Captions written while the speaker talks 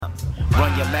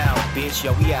Run your mouth, bitch,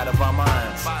 yo, we out of our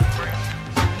minds.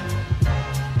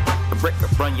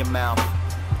 Run your mouth.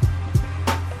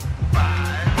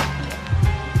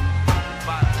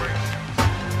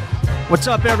 What's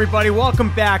up, everybody?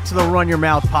 Welcome back to the Run Your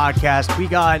Mouth podcast. We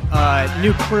got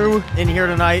new crew in here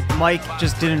tonight. Mike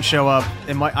just didn't show up.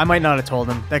 I might not have told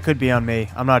him. That could be on me.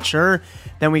 I'm not sure.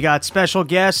 Then we got special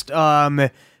guest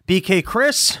BK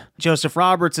Chris, Joseph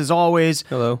Roberts, as always.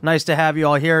 Hello. Nice to have you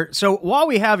all here. So while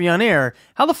we have you on air,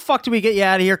 how the fuck do we get you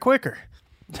out of here quicker?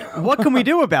 What can we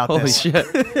do about Holy this? shit.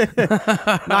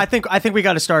 No, I think we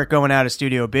got to start going out of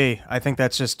Studio B. I think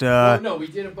that's just... No, we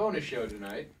did a bonus show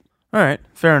tonight. All right,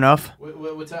 fair enough.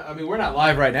 What's that? I mean, we're not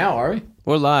live right now, are we?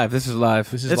 We're live. This is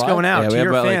live. This is It's live? going out Yeah, to we have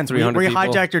your about, like, fans. 300 we people.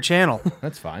 hijacked your channel.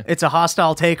 That's fine. It's a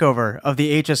hostile takeover of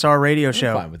the HSR radio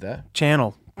show I'm fine with that.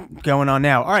 channel going on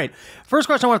now. All right, first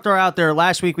question I want to throw out there.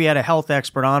 Last week we had a health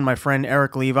expert on, my friend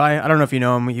Eric Levi. I don't know if you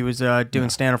know him. He was doing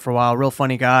stand-up for a while. Real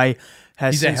funny guy.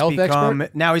 He's a health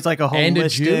expert? Now he's like a And a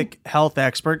holistic health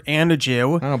expert and a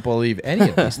Jew. I don't believe any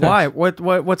of these things. Why?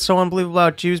 What's so unbelievable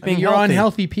about Jews being You're healthy?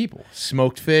 unhealthy people.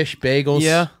 Smoked fish, bagels.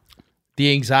 Yeah.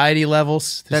 The anxiety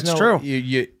levels. That's true.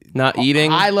 You Not eating.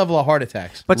 high level of heart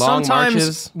attacks. But Long sometimes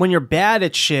marches. when you're bad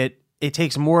at shit, it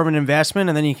takes more of an investment,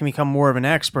 and then you can become more of an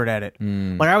expert at it.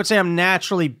 Like, I would say I'm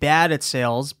naturally bad at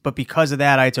sales, but because of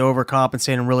that, I had to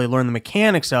overcompensate and really learn the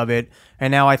mechanics of it.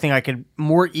 And now I think I could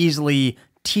more easily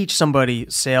teach somebody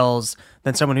sales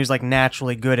than someone who's like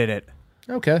naturally good at it.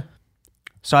 Okay.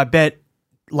 So I bet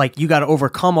like you got to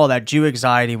overcome all that Jew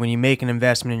anxiety when you make an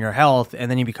investment in your health, and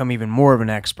then you become even more of an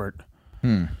expert.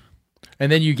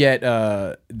 And then you get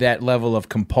that level of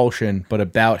compulsion, but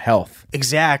about health.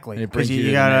 Exactly, And it because brings you to you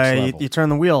the gotta next level. you turn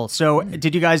the wheel. So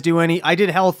did you guys do any? I did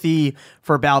healthy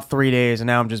for about 3 days, and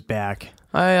now I'm just back.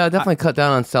 I definitely cut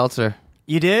down on seltzer.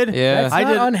 You did? Yeah. That's I not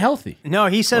did. unhealthy. No,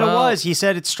 he said it Well, was. He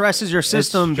said it stresses your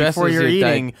system stresses before you're your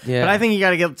eating. yeah. But I think you got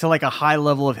to get to like a high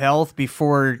level of health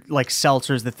before like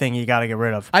seltzer's the thing you got to get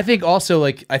rid of. I think also,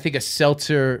 I think a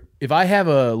seltzer, if I have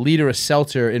a liter of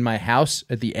seltzer in my house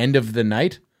at the end of the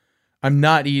night, I'm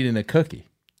not eating a cookie.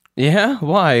 Yeah?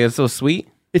 Why? It's so sweet?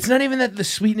 It's not even that the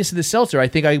sweetness of the seltzer. I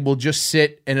think I will just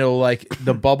sit and it'll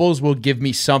the bubbles will give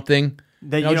me something.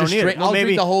 That And you I'll don't just need. drink, Well, I'll maybe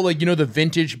drink the whole, the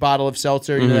vintage bottle of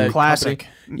seltzer. You know, that Classic.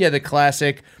 company. Yeah, the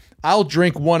classic. I'll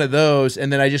drink one of those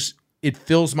and then it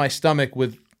fills my stomach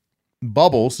with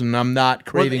bubbles and I'm not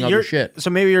craving other shit. So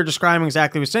maybe you're describing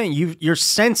exactly what you're saying. You're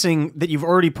sensing that you've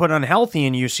already put unhealthy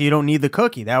in you, so you don't need the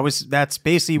cookie. That's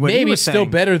basically what he Maybe was it's saying. still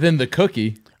better than the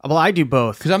cookie Well, I do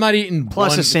both. because I'm not eating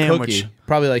Plus one a sandwich. cookie,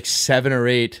 probably like 7 or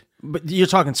 8. But you're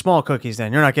talking small cookies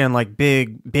then. You're not getting like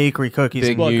big bakery cookies.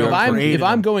 Big and New Look, York if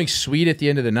I'm going sweet at the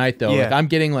end of the night though, Yeah. I'm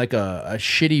getting like a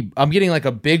shitty. I'm getting like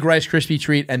a big Rice Krispie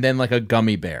treat and then like a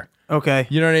gummy bear. Okay.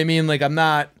 You know what I mean? Like I'm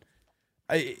not.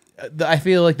 I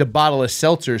feel like the bottle of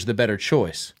seltzer is the better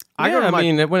choice. I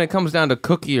mean, when it comes down to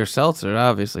cookie or seltzer,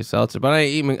 obviously seltzer. But I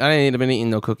ain't been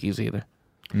eating no cookies either.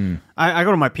 I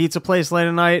go to my pizza place late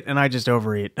at night and I just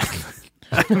overeat.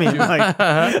 I mean, like,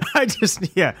 I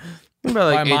just, yeah. About,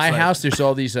 By like, my 8 house, there's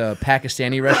all these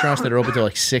Pakistani restaurants that are open till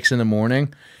like 6 a.m,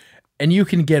 and you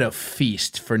can get a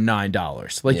feast for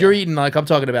 $9. Like you're eating, like I'm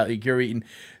talking about, like you're eating.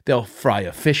 They'll fry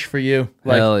a fish for you.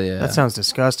 Like, Hell yeah. That sounds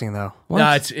disgusting, though.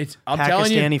 nah, it's. I'm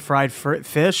telling you, Pakistani fried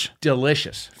fish?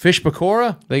 delicious fish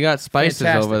pakora. They got spices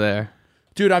Fantastic. over there.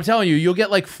 Dude, I'm telling you, you'll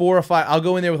get like 4 or 5. I'll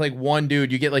go in there with like one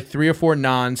dude. You get like 3 or 4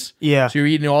 naans. Yeah. So you're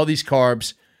eating all these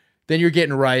carbs. Then you're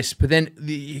getting rice. But then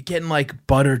you're getting like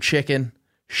butter chicken,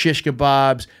 shish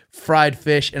kebabs, fried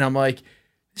fish. And I'm like,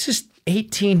 this is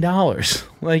 $18.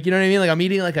 Like, you know what I mean? Like, I'm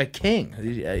eating like a king.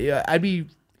 I'd be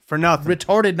For nothing.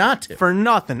 retarded not to. For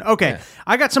nothing. Okay.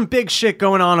 I got some big shit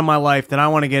going on in my life that I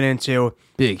want to get into.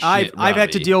 Big shit, I've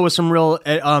had to Robbie. deal with some real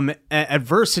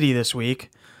adversity this week.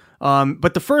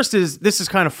 But the first this is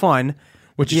kind of fun.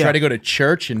 Would you Yeah. try to go to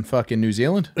church in fucking New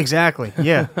Zealand? Exactly.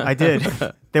 Yeah, I did.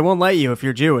 They won't let you if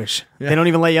you're Jewish. They don't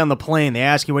even let you on the plane. They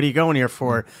ask you, what are you going here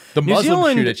for? The New Muslims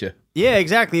Zealand- shoot at you. Yeah,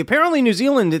 exactly. Apparently, New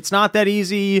Zealand, it's not that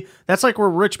easy. That's like where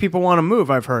rich people want to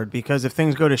move, I've heard, because if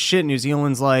things go to shit, New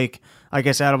Zealand's like, I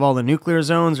guess, out of all the nuclear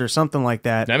zones or something like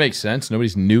that. That makes sense.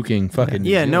 Nobody's nuking fucking New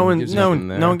Yeah, Zealand. no one, Gives a no, shit.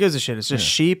 there. no one gives a shit. It's just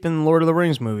sheep and Lord of the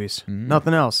Rings movies,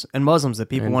 nothing else, and Muslims that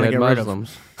people And want to dead get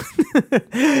Muslims.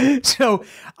 rid of. So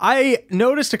I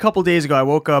noticed a couple days ago, I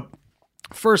woke up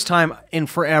first time in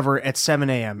forever at 7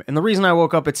 a.m. And the reason I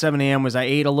woke up at 7 a.m. was I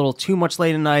ate a little too much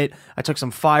late at night. I took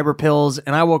some fiber pills,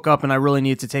 and I woke up and I really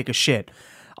needed to take a shit.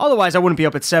 Otherwise, I wouldn't be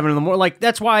up at 7 in the morning. Like,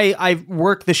 that's why I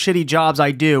work the shitty jobs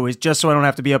I do, is just so I don't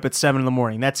have to be up at 7 in the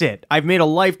morning. That's it. I've made a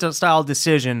lifestyle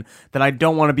decision that I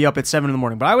don't want to be up at 7 in the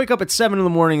morning. But I wake up at 7 in the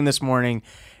morning this morning,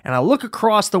 and I look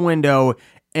across the window,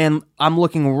 and I'm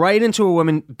looking right into a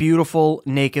woman, beautiful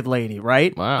naked lady,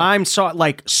 right? Wow. I'm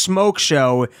like smoke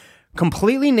show,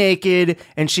 completely naked,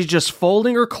 and she's just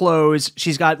folding her clothes.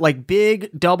 She's got like big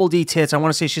double D tits. I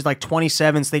want to say she's like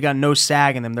 27, so they got no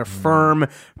sag in them. They're firm,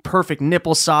 perfect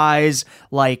nipple size.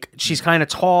 Like she's kind of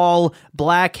tall,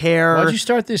 black hair. Why'd you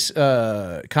start this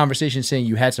conversation saying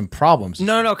you had some problems?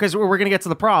 No, because we're going to get to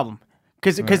the problem.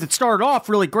 Because it started off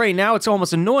really great. Now it's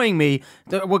almost annoying me.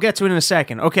 We'll get to it in a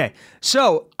second. Okay,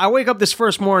 so I wake up this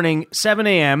first morning, 7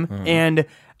 a.m., and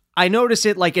I notice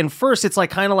it like in first it's like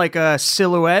kind of like a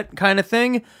silhouette kind of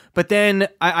thing, but then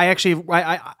I actually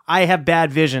have bad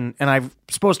vision and I'm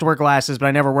supposed to wear glasses, but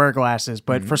I never wear glasses.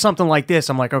 But for something like this,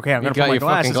 I'm like, okay, I'm gonna put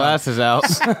my glasses out,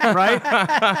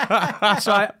 right?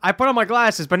 So I put on my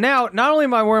glasses, but now not only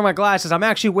am I wearing my glasses, I'm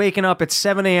actually waking up at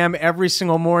 7 a.m. every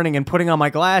single morning and putting on my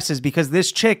glasses because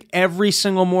this chick every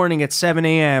single morning at 7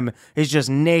 a.m. is just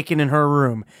naked in her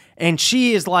room, and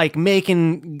she is like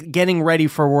getting ready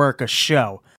for work a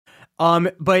show.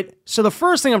 But so the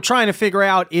first thing I'm trying to figure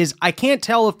out is I can't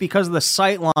tell if because of the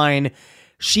sight line,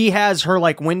 she has her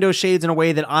like window shades in a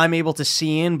way that I'm able to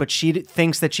see in, but she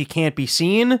thinks that she can't be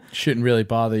seen. Shouldn't really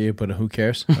bother you, but who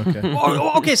cares? Okay.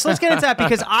 Okay, so let's get into that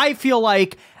because I feel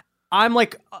like I'm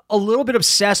like a little bit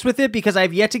obsessed with it because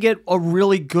I've yet to get a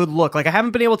really good look. Like I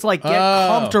haven't been able to like get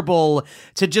comfortable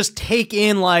to just take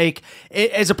in like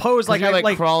as opposed like you're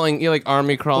like crawling, you're like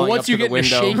army crawling. Well, once up you to get the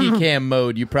window. in shaky cam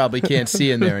mode, you probably can't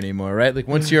see in there anymore, right? Like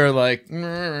once you're like,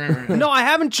 no, I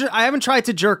haven't tried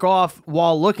to jerk off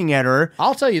while looking at her.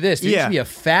 I'll tell you this: there used Yeah. to be a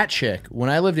fat chick when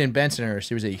I lived in Bensonhurst.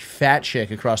 There was a fat chick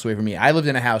across the way from me. I lived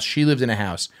in a house; she lived in a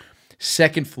house,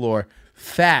 second floor,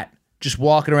 fat. Just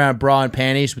walking around bra and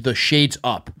panties with the shades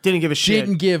up. Didn't give a shit.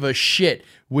 Didn't give a shit.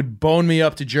 Would bone me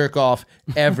up to jerk off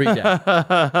every day.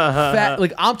 Fat,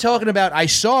 like I'm talking about, I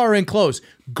saw her in clothes.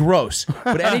 Gross.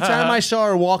 But anytime I saw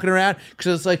her walking around,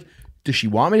 because it's like, does she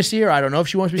want me to see her? I don't know if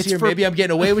she wants me to see her. Maybe I'm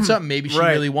getting away with something. Maybe she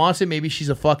Right. really wants it. Maybe she's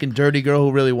a fucking dirty girl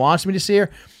who really wants me to see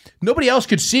her. Nobody else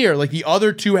could see her. Like the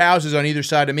other two houses on either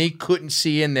side of me couldn't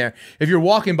see in there. If you're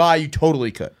walking by, you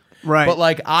totally could. Right. But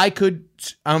like I could,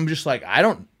 I'm just like,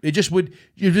 it just would,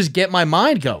 you just get my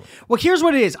mind going. Well, here's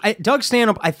what it is. Doug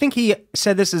Stanhope, I think he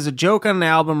said this as a joke on an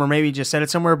album or maybe he just said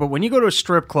it somewhere, but when you go to a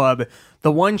strip club,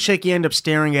 the one chick you end up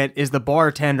staring at is the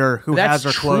bartender who has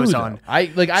her clothes on.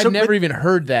 I've never even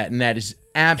heard that, and that is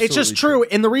absolutely It's just true.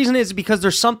 And the reason is because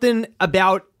there's something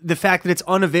about the fact that it's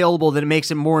unavailable that it makes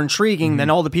it more intriguing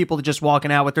than all the people that just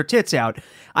walking out with their tits out.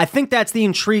 I think that's the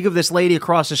intrigue of this lady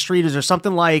across the street. Is there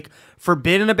something like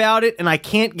forbidden about it? And I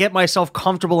can't get myself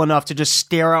comfortable enough to just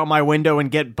stare out my window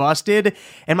and get busted.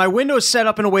 And my window is set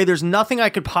up in a way there's nothing I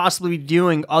could possibly be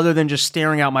doing other than just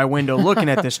staring out my window looking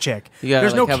at this chick.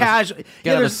 There's no casual. You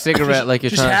gotta have a cigarette like you're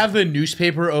just trying. have the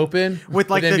newspaper open With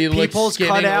like and then the be, people's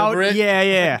skinning cut out. over it.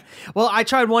 Yeah. Well, I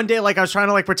tried one day, like I was trying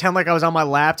to like pretend like I was on my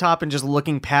laptop and just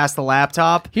looking past the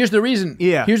laptop. Here's the reason.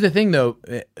 Yeah. Here's the thing, though,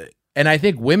 and I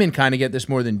think women kind of get this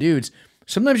more than dudes.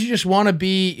 Sometimes you just want to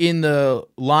be in the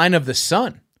line of the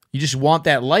sun. You just want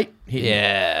that light hitting you.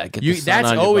 Yeah, get the sun That's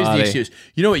on your always the body. excuse.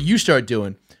 You know what you start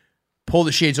doing? Pull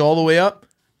the shades all the way up,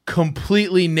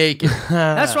 completely naked.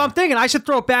 That's what I'm thinking. I should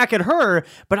throw it back at her,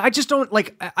 but I just don't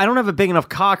like. I don't have a big enough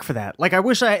cock for that. Like I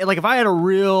wish I like if I had a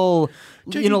real,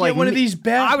 Dude, you know, like get one of these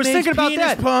bad. I was thinking about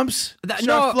that. Pumps. Start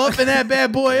no. fluffing that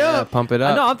bad boy up. Pump it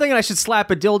up. No, I'm thinking I should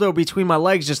slap a dildo between my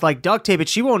legs, just like duct tape it.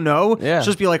 She won't know. Yeah. She'll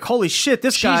just be like, "Holy shit,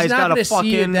 this She's guy's not got going a to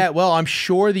see it fucking." that well. I'm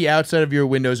sure the outside of your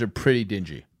windows are pretty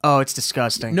dingy. Oh, it's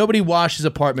disgusting. Nobody washes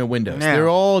apartment windows. Yeah. They're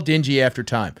all dingy after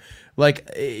time. Like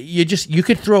you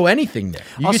could throw anything there.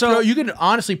 You could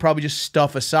honestly probably just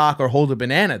stuff a sock or hold a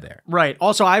banana there. Right.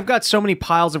 Also, I've got so many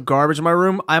piles of garbage in my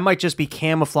room. I might just be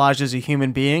camouflaged as a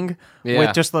human being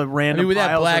with just the random. With that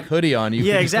piles black of- hoodie on, you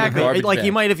Yeah, could just throw exactly. garbage Like back.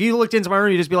 you might, if you looked into my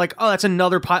room, you'd just be like, "Oh, that's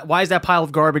another pile. Why is that pile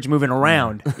of garbage moving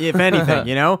around?" If anything,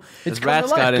 you know. It's His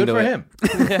rats got Good into for it. him.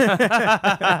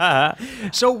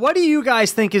 So, what do you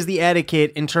guys think is the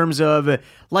etiquette in terms of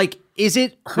like? Is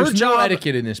it her There's job? no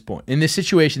etiquette in this point. In this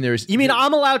situation, there is. You mean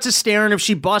I'm allowed to stare, and if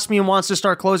she busts me and wants to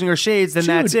start closing her shades, then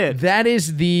that's Dude, it. That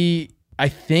is the. I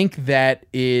think that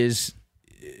is.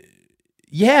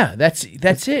 Yeah, that's it.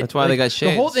 That's why they got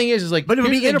The whole shades. thing is like. But it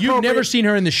would here's be the thing, You've inappropriate- never seen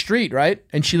her in the street, right?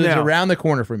 And she lives No. around the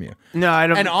corner from you. No, I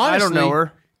don't. And I don't know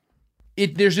honestly, her.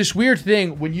 There's this weird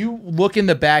thing when you look in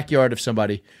the backyard of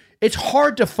somebody. It's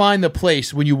hard to find the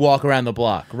place when you walk around the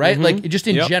block, right? Like just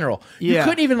in general, you Yeah.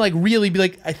 couldn't even like really be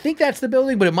like, I think that's the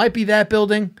building, but it might be that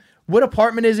building. What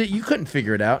apartment is it? You couldn't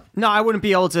figure it out. No, I wouldn't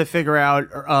be able to figure out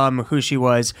who she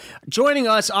was. Joining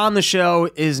us on the show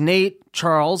is Nate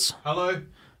Charles. Hello.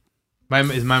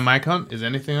 Is my mic on? Is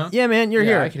anything on? Yeah, man, you're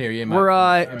here. I can hear you. We're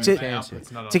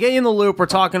to get you in the loop. We're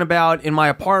talking about in my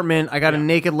apartment. I got a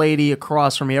naked lady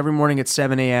across from me every morning at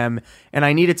 7 a.m. and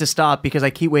I need it to stop because I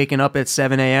keep waking up at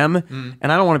 7 a.m.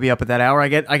 And I don't want to be up at that hour. I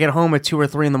get home at 2 or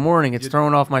 3 in the morning. It's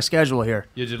throwing off my schedule here.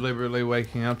 You're deliberately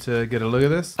waking up to get a look at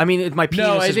this? I mean, my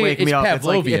penis is waking me up.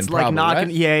 Pavlovian, it's like probably, knocking.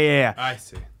 right? Yeah. I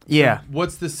see. Yeah.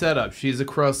 What's the setup? She's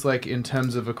across, like, in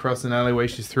terms of across an alleyway,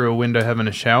 she's through a window having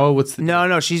a shower? What's the...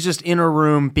 No, she's just in her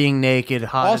room being naked,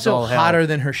 hot as Also all hell. hotter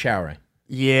than her showering.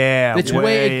 Yeah. It's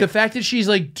way the fact that she's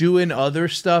like doing other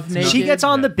stuff naked. She gets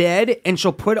on the bed and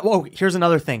she'll put. Oh, here's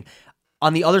another thing.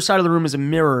 On the other side of the room is a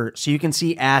mirror, so you can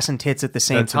see ass and tits at the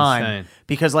same That's time. insane.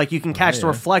 Because like you can catch the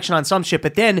reflection on some shit,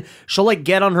 but then she'll like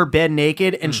get on her bed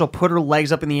naked and she'll put her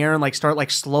legs up in the air and like start like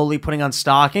slowly putting on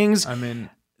stockings. I mean...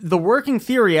 The working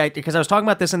theory, because I was talking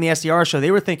about this in the SDR show,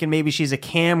 they were thinking maybe she's a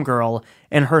cam girl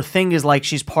and her thing is like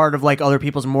she's part of like other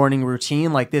people's morning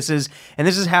routine. Like this is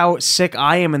how sick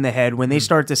I am in the head when they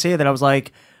started to say that. I was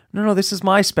like, no, this is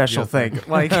my special thing.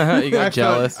 Like You got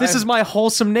jealous. this is my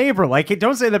wholesome neighbor. Like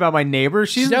don't say that about my neighbor.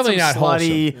 She's definitely not some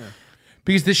slutty. wholesome.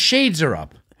 Because the shades are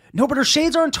up. No, but her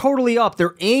shades aren't totally up.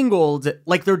 They're angled,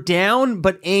 like they're down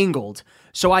but angled.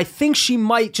 So I think she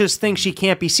might just think she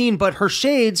can't be seen, but her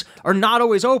shades are not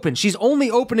always open. She's only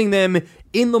opening them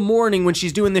in the morning when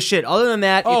she's doing this shit. Other than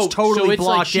that, it's totally so it's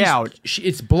blocked like out.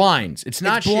 It's blinds. It's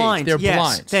not It's blinds. shades. They're Yes,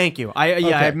 blinds. Thank you.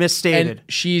 I misstated. And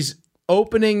she's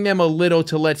opening them a little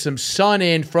to let some sun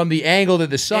in from the angle that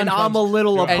the sun And comes. I'm a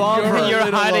little And above her.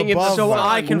 you're hiding in the so sun.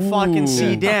 I can fucking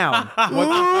see down.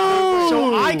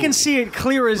 So I can see it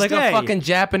clear as like day. a fucking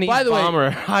Japanese By the way, bomber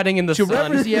hiding in the To sun.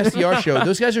 reference the SDR show,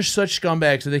 those guys are such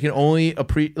scumbags that they can only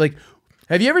like.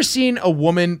 Have you ever seen a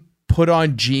woman put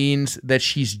on jeans that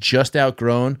she's just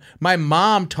outgrown? My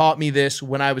mom taught me this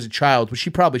when I was a child, but she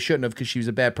probably shouldn't have because she was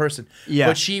a bad person. Yeah.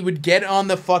 But she would get on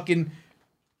the fucking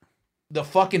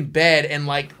bed and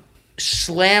like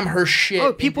slam her shit.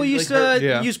 Oh, people into, used like,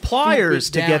 to her use pliers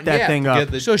to stupid get that down- thing yeah.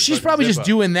 up. So she's probably just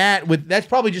doing that with. That's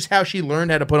probably just how she learned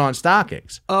how to put on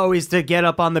stockings. Oh, is to get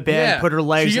up on the bed, put her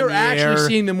legs So you're in the air. actually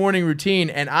seeing the morning routine,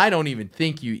 and I don't even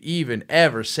think you even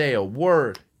ever say a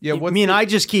word. Yeah, I mean, I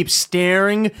just keep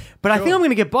staring, but I think I'm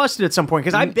going to get busted at some point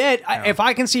because I bet if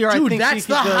I can see her, I Dude, think that's she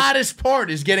the could just, hottest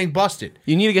part is getting busted.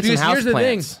 You need to get Because some house here's the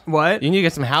plants. thing. What? You need to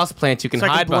get some house plants you can So I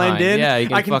hide can blend behind. in. Yeah, you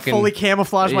can I can fucking fully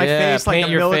camouflage my face like paint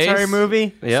a your military face.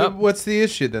 movie. Yep. So what's the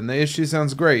issue then? The issue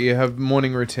sounds great. You have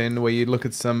morning routine where you look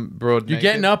at some broad. You're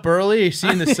getting up early, you're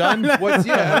seeing the sun. What's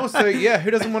and also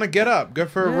who doesn't want to get up? Go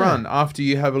for a run after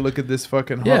you have a look at this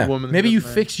fucking hot woman. Maybe you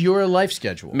Man. fix your life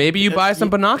schedule. Maybe you buy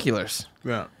some binoculars.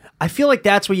 Yeah. I feel like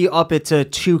that's where you up it to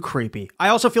too creepy. I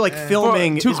also feel like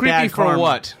filming Too is creepy bad for karma.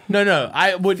 what? No,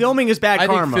 I would. Filming is bad I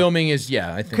karma. think filming is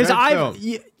I think Because Bad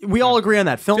film. we all agree on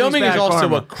that. filming is is bad also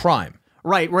karma. a crime.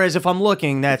 Right. Whereas if I'm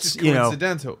looking, that's It's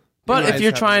coincidental. But Yeah, if it's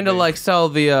you're trying to happening. like sell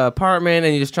the apartment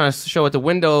and you're just trying to show what the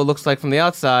window looks like from the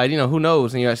outside, who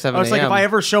knows? And you're at 7 I was like, a.m. if I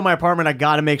ever show my apartment, I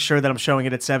got to make sure that I'm showing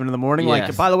it at 7 in the morning. Like,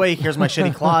 Yes. by the way, here's my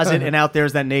shitty closet, and out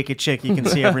there's that naked chick you can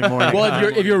see every morning. Well,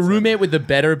 if your roommate with the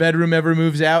better bedroom ever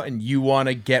moves out and you want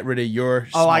to get rid of your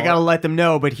I got to let them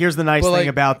know. But here's the nice Well, thing like,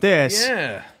 about this.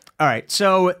 yeah. All right,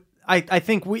 so I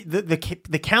think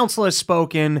the council has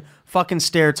spoken. Fucking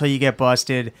stare till you get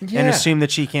busted and assume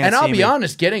that she can't. And I'll see be me.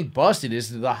 honest, getting busted is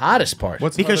the hottest part.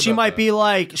 What's Because hot she about might that? be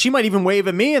like, she might even wave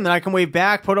at me, and then I can wave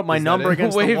back, put up my number it?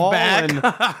 against the Wave wall. back?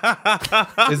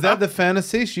 And Is that the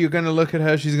fantasy? So you're going to look at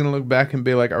her, she's going to look back and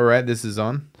be like, all right, this is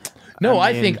on? No,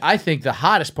 I think the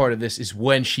hottest part of this is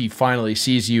when she finally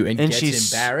sees you and gets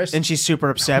she's embarrassed. and she's super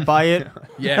upset by it.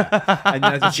 yeah, And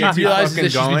that's she realizes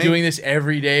that she's been doing this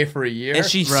every day for a year. and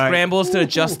she Right. scrambles to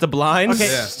adjust the blinds.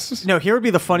 Okay, no, here would be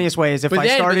the funniest way is if but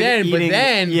I started then, eating.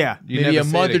 yeah, You maybe never a say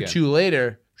it month or again. two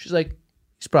later, she's like,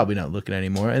 he's probably not looking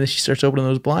anymore, and then she starts opening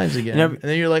those blinds again, know- and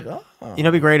then you're like, oh, You know,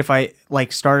 it'd be great if I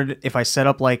if I set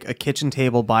up like a kitchen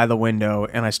table by the window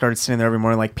and I started sitting there every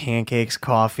morning, like pancakes,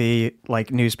 coffee, like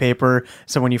newspaper.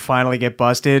 So when you finally get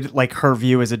busted, like her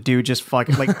view is a dude just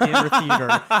fucking like dinner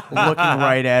theater looking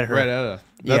right at her. Right at her.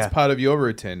 That's Yeah. part of your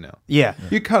routine now. Yeah.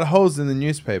 You cut holes in the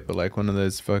newspaper like one of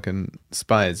those fucking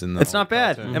spies in the It's not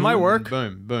bad. cartoon. It might work.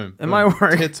 Boom, boom. It might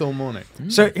work. Tits all morning.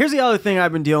 So here's the other thing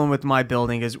I've been dealing with in my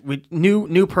building is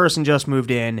new person just moved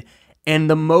in, and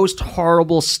the most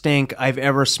horrible stink I've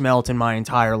ever smelt in my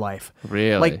entire life.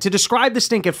 Really? Like, to describe the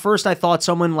stink, at first I thought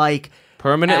someone like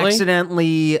Permanently?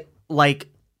 accidentally like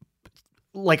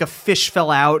a fish fell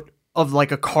out of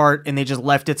like a cart and they just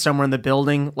left it somewhere in the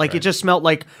building. Like it just smelled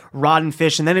like rotten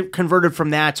fish. And then it converted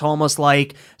from that to almost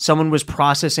like someone was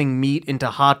processing meat into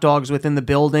hot dogs within the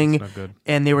building. not good.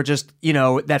 And they were just, you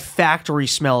know, that factory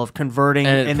smell of converting.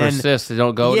 And it persists. They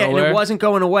don't go yeah, nowhere. and it wasn't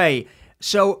going away.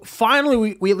 So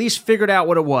finally we at least figured out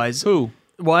what it was. Who?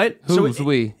 What? Who's so,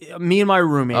 we? Me and my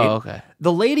roommate. Oh, okay.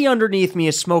 The lady underneath me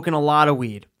is smoking a lot of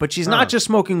weed, but she's not just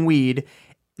smoking weed.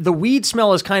 The weed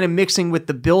smell is kind of mixing with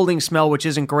the building smell, which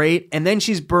isn't great. And then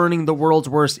she's burning the world's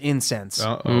worst incense.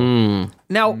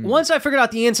 Now, once I figured out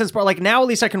the incense part, like now at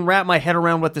least I can wrap my head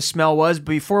around what the smell was.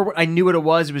 But before I knew what it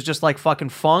was just like fucking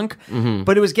funk.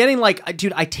 But it was getting like,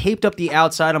 dude, I taped up the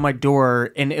outside of my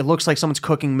door and it looks like someone's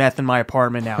cooking meth in my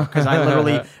apartment now because I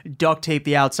literally duct taped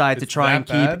the outside to try and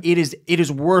keep. that bad? It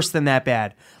is worse than that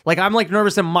bad. Like I'm like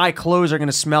nervous that my clothes are going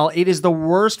to smell. It is the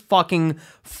worst fucking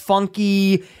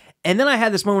funky. And then I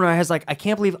had this moment where I was like, I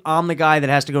can't believe I'm the guy that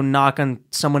has to go knock on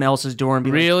someone else's door and be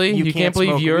Really? like, You can't believe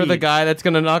smoke you're the weed." guy that's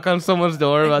going to knock on someone's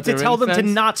door about to their tell them to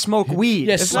incense? not smoke weed.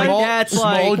 Yeah, It's small, like that's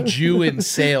small like Jew in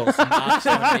sales knocks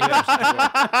on neighbor's door.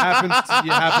 happens to be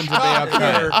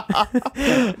outside.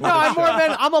 no,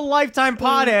 I'm a lifetime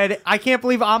pothead. I can't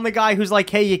believe I'm the guy who's like,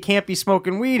 hey, you can't be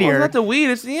smoking weed Well, here. it's not the weed,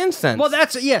 it's the incense. Well,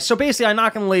 that's So basically, I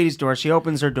knock on the lady's door. She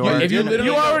opens her door. If you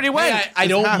literally You already go, went. "Hey, I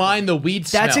don't mind the weed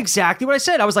smell." That's exactly what I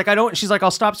said. I was like, I don't. She's like,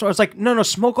 I'll stop. So I was like, no,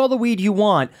 smoke all the weed you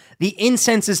want. The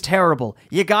incense is terrible.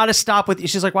 You got to stop with.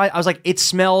 She's like, why? I was like, it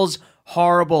smells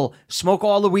horrible. Smoke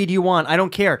all the weed you want. I don't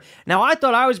care. Now I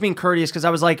thought I was being courteous because I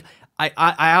was like, I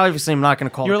obviously am not going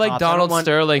to call. You're the like cops. I don't Donald want-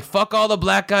 Sterling. Fuck all the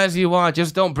black guys you want.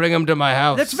 Just don't bring them to my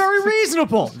house. That's very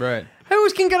reasonable. Right. Who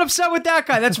can get upset with that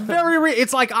guy? That's very.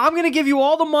 It's like I'm gonna give you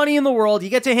all the money in the world. You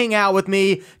get to hang out with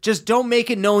me. Just don't make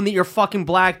it known that you're fucking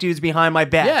black dudes behind my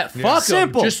back. Yeah, fuck 'em.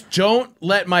 Simple. Just don't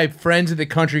let my friends at the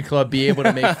country club be able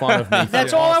to make fun of me.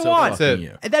 That's for all I also want. fucking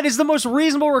That's you. That is the most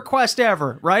reasonable request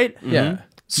ever, right? Yeah.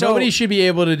 So- Nobody should be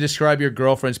able to describe your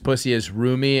girlfriend's pussy as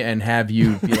roomy and have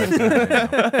you be like,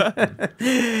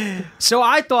 So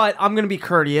I thought I'm gonna be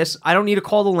courteous. I don't need to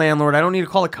call the landlord. I don't need to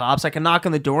call the cops. I can knock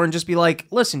on the door and just be like,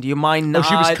 "Listen, do you mind oh, not?"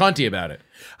 she was cunty about it.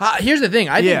 Here's the thing.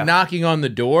 I Yeah. think knocking on the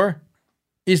door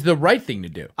is the right thing to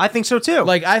do. I think so too.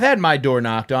 Like, I've had my door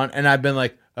knocked on, and I've been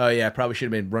like, oh, yeah, I probably should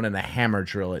have been running a hammer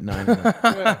drill at 9 a.m.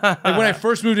 Like, when I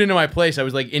first moved into my place, I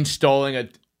was, like, installing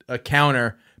a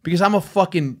counter because I'm a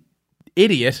fucking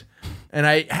idiot, and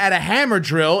I had a hammer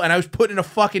drill, and I was putting a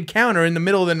fucking counter in the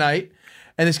middle of the night,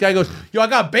 and this guy goes, yo, I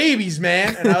got babies,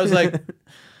 man. And I was like...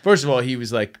 First of all, he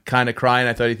was, like, kind of crying.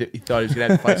 I thought he thought he was going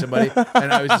to have to fight somebody.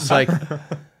 And I was just like,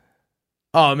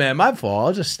 oh, man, my fault.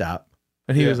 I'll just stop.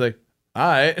 And he was like, all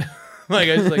right. Like,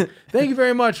 I was like, thank you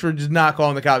very much for just not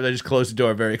calling the cops. I just closed the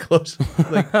door very close.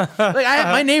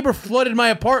 My neighbor flooded my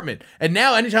apartment. And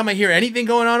now anytime I hear anything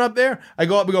going on up there, I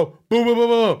go up and go, boom, boom, boom,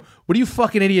 boom. What are you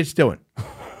fucking idiots doing?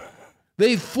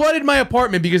 They flooded my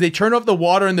apartment because they turned off the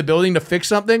water in the building to fix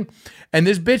something. And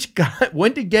this bitch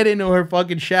went to get into her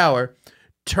fucking shower,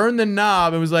 turned the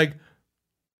knob and was like,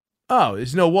 oh,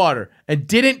 there's no water. And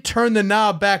didn't turn the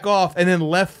knob back off and then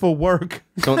left for work.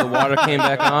 So the water came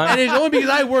back on? And it's only because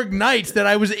I work nights that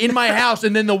I was in my house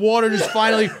and then the water just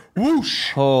finally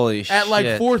whoosh Holy shit. at like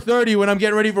 4:30 when I'm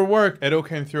getting ready for work. Edo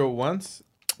came through at once.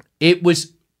 It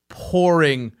was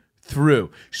pouring through.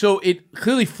 So it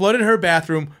clearly flooded her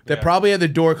bathroom that probably had the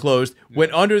door closed,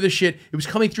 went under the shit. It was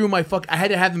coming through my I had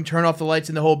to have them turn off the lights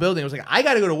in the whole building. I was like, I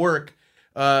got to go to work.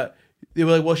 They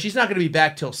were like, well, she's not going to be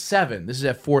back till 7. This is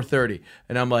at 4:30.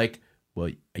 And I'm like, well,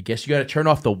 I guess you got to turn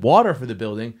off the water for the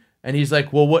building. And he's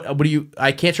like, well, what do you,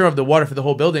 I can't turn off the water for the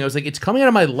whole building. I was like, it's coming out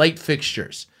of my light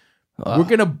fixtures. We're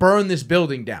going to burn this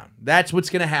building down. That's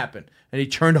what's going to happen. And he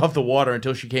turned off the water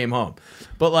until she came home.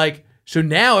 But like, so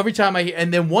now every time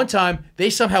and then one time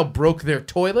they somehow broke their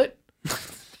toilet.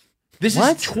 This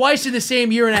is twice in the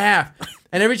same year and a half.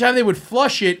 And every time they would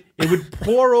flush it, it would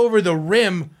pour over the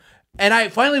rim. And I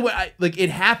finally went, it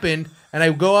happened, and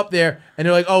I go up there, and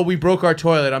they're like, oh, we broke our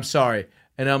toilet, I'm sorry.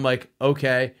 And I'm like,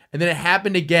 okay. And then it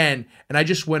happened again, and I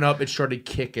just went up and started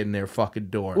kicking their fucking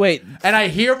door. Wait. And I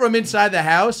hear from inside the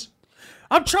house.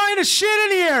 I'm trying to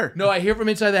shit in here. No, I hear from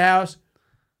inside the house.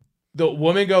 The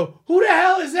woman go, who the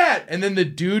hell is that? And then the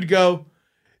dude go,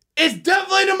 it's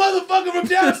definitely the motherfucker from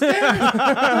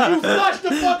downstairs. You flushed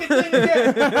the fucking thing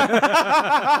again.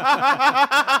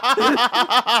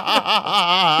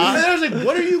 And then I was like,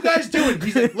 what are you guys doing?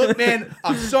 He's like, look, man,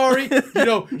 I'm sorry. You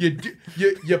know, you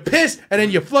piss and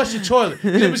then you flush the toilet.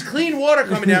 And it was clean water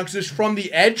coming down because it's from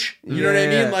the edge. You know what I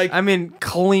mean? Like, I mean,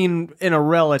 clean in a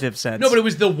relative sense. no, but it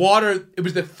was the water. It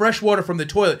was the fresh water from the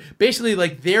toilet. Basically,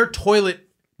 like their toilet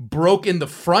broke in the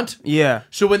front. Yeah.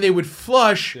 So when they would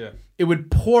flush, it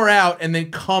would pour out and then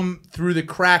come through the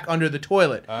crack under the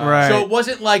toilet. Right. So it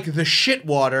wasn't like the shit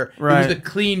water. It Right. was the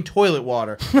clean toilet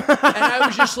water. And I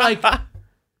was just like,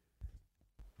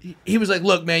 he was like,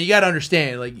 look, man, you got to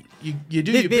understand. Like, you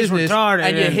do This your bitch business retarded,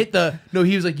 and you and- hit the... No,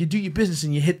 he was like, you do your business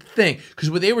and you hit the thing.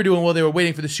 Because what they were doing while they were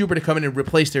waiting for the super to come in and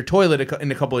replace their toilet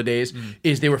in a couple of days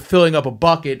is they were filling up a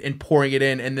bucket and pouring it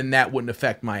in, and then that wouldn't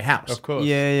affect my house. Of course.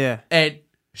 Yeah. And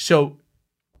so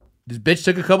this bitch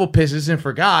took a couple pisses and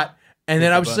forgot. And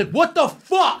then I was just like, what the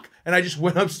fuck? And I just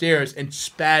went upstairs and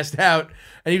spazzed out.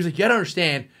 And he was like, you gotta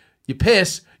understand, you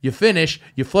piss, you finish,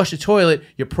 you flush the toilet,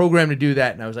 you're programmed to do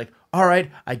that. And I was like, all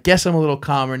right, I guess I'm a little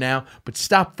calmer now, but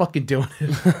stop fucking doing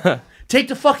it. Take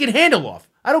the fucking handle off.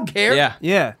 I don't care. Yeah.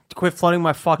 Yeah. Quit flooding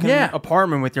my fucking Yeah.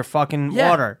 apartment with your fucking Yeah.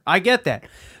 water. I get that.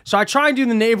 So I try and do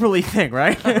the neighborly thing,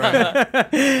 right?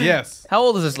 Yes. How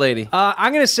old is this lady?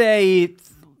 I'm going to say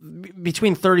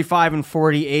between 35 and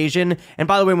 40 Asian. And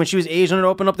by the way, when she was Asian and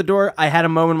opened up the door, I had a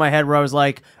moment in my head where I was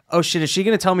like, oh shit, is she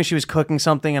going to tell me she was cooking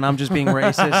something and I'm just being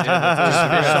racist?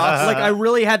 Like I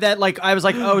really had that, like, I was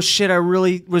like, oh shit, I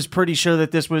really was pretty sure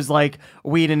that this was like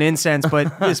weed and incense,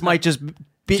 but this might just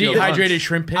be Dehydrated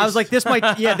shrimp piss. I was like, this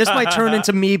might turn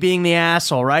into me being the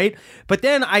asshole, right? But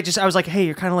then I was like, hey,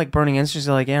 you're kind of like burning incense. She's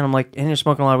like, yeah. And I'm like, and you're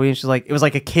smoking a lot of weed. And she's like, it was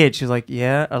like a kid. She's like,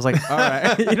 yeah. I was like, all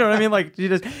right. You know what I mean? Like, she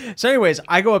just. So anyways,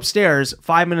 I go upstairs.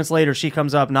 5 minutes later, she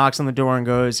comes up, knocks on the door and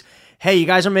goes, hey, you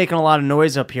guys are making a lot of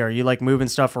noise up here. Are you like moving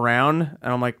stuff around?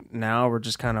 And I'm like, no, we're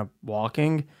just kind of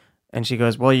walking. And she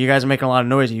goes, well, you guys are making a lot of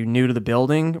noise. Are you new to the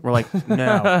building? We're like, no.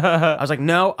 I was like,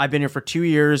 no, I've been here for 2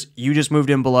 years. You just moved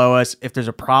in below us. If there's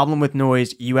a problem with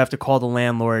noise, you have to call the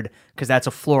landlord because that's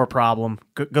a floor problem.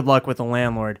 Good luck with the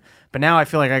landlord. But now I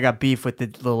feel like I got beef with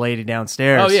the lady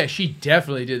downstairs. oh, yeah, she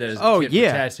definitely did that as a Oh, tit for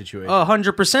yeah. tat situation.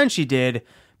 100% she did.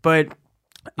 But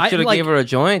You should have like, gave her a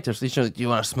joint, or do you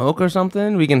want to smoke or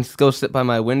something? We can go sit by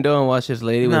my window and watch this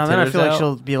lady with no, then I titters feel like out.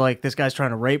 she'll be like, this guy's trying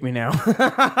to rape me now.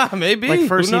 Maybe. Like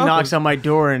first Who he knows? knocks on my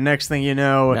door and next thing you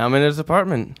know. Now I'm in his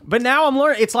apartment. But now I'm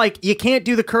learning. It's like you can't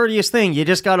do the courteous thing. You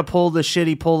just got to pull the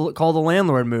shitty call the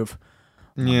landlord move.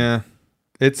 Yeah.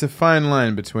 It's a fine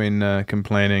line between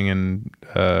complaining and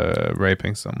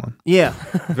raping someone. Yeah.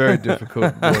 Very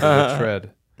difficult border to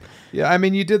tread. Yeah, I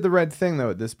mean, you did the right thing,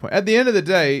 though, at this point. At the end of the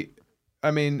day, I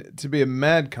mean, to be a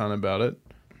mad cunt about it,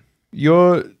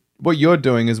 what you're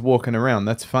doing is walking around.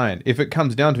 That's fine. If it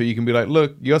comes down to it, you can be like,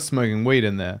 look, you're smoking weed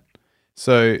in there.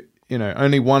 So, you know,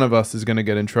 only one of us is going to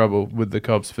get in trouble with the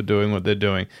cops for doing what they're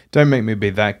doing. Don't make me be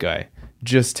that guy.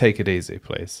 Just take it easy,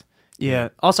 please. Yeah.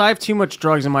 Also, I have too much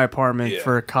drugs in my apartment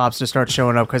for cops to start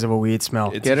showing up because of a weed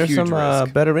smell. It's Get a her huge some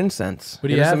risk. better incense. What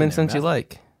do you Get her have some in there, incense you meth?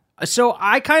 like. So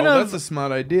I kind Oh, of. that's a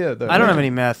smart idea, though. I don't have any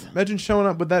meth. Imagine showing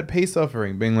up with that peace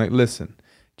offering, being like, listen,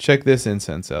 check this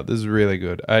incense out. This is really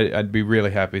good. I'd be really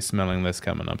happy smelling this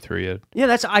coming up through you. Yeah,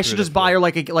 that's. I should just buy her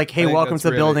like hey, I think welcome that's to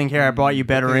the really- building. Here, I bought you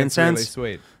better I think it's incense.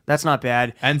 really sweet. That's not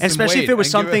bad. And some especially if weight, it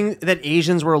was and give something that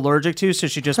Asians were allergic to, so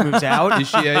she just moves out. Is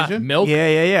she Asian? Milk?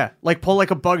 Yeah. Like pull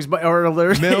like a Bugs Bunny or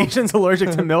Milk. Asians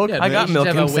allergic to milk. Yeah, I got Asians milk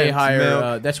have a way incense. higher.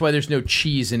 Milk. That's why there's no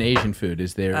cheese in Asian food.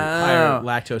 Is there higher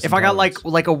lactose? If I got intolerance.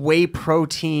 like a whey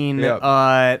protein, Yep.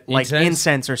 like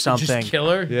incense or something. just kill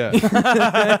her. Yeah.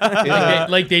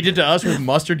 Like they did to us with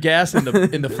mustard gas in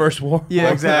the first war. Yeah,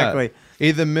 What's exactly. that?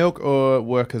 Either milk or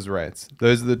workers' rights.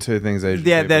 Those are the two things Asian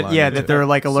Yeah, people aren't into. that they're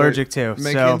like allergic to.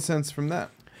 Make So, incense from that.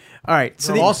 all right.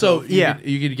 So Also, yeah.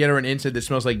 you could get her an incense that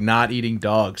smells like not eating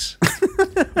dogs.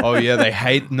 Oh yeah, they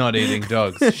hate not eating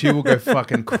dogs. She will go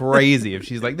fucking crazy if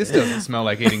she's like, this doesn't smell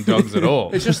like eating dogs at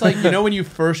all. It's just like, you know, when you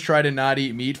first try to not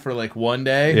eat meat for like one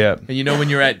day, Yeah. and you know when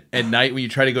you're at night when you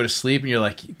try to go to sleep and you're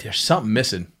like, there's something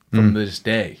missing from this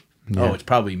day. Oh, it's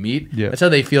probably meat. Yeah. That's how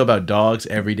they feel about dogs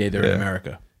every day they're in Yeah.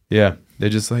 America. Yeah, they're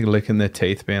just like licking their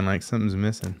teeth, being like, something's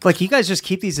missing. Like you guys just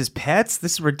keep these as pets?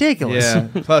 This is ridiculous. Yeah.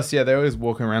 Plus, yeah, they're always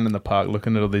walking around in the park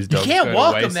looking at all these You dogs. can't go to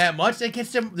walk them waste. that much. That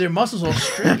gets their muscles all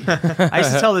straight. I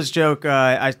used to tell this joke.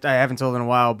 I haven't told it in a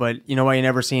while, but you know why you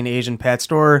never see an Asian pet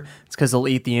store? It's because they'll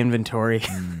eat the inventory.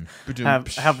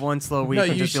 have one slow week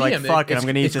and just be like, fuck it, I'm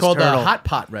going to eat It's this called turtle. a hot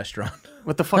pot restaurant.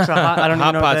 What the fuck's a hot? I don't even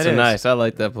Hot know what pots that are is. nice. I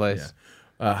like that place.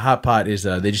 Hot pot is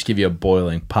they just give you a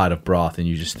boiling pot of broth and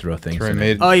you just throw things Throw in meat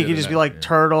it. and Oh, you shit could in just it. be like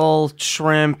turtle,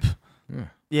 shrimp.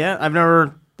 Yeah, I've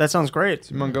never. That sounds great.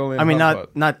 It's Mongolian. I mean, hot pot.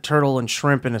 not turtle and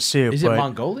shrimp in a soup. Is it but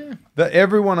Mongolian?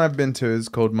 Everyone I've been to is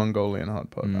called Mongolian hot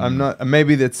pot. I'm not.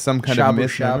 Maybe that's some kind of Shabu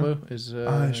misnomer. shabu is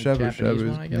Shabu Japanese shabu.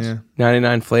 one, I guess. Yeah.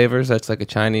 99 flavors. That's like a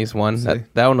Chinese one. See.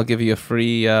 That one will give you a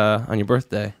free on your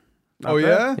birthday. Oh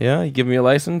yeah. Yeah, you give me a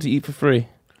license, you eat for free.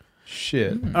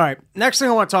 Shit. All right. Next thing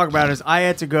I want to talk about is I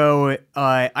had to go.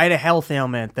 I had a health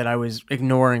ailment that I was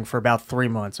ignoring for about 3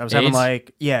 months. I was having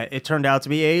AIDS? it turned out to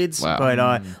be AIDS, Wow. but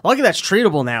luckily that's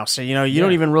treatable now. So you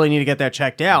don't even really need to get that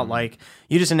checked out. Like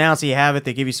you just announce that you have it,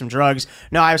 they give you some drugs.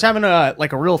 No, I was having a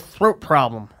real throat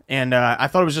problem, and I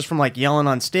thought it was just from yelling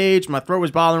on stage. My throat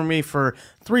was bothering me for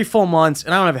 3 full months,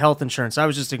 and I don't have health insurance. I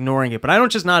was just ignoring it. But I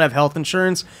don't just not have health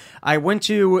insurance.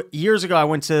 Years ago, I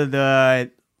went to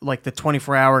the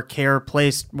 24-hour care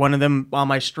place, one of them on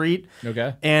my street.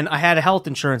 Okay. And I had a health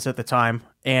insurance at the time.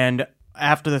 And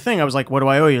after the thing, I was like, what do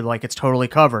I owe you? It's totally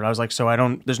covered. I was like,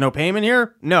 there's no payment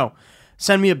here? No.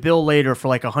 Send me a bill later for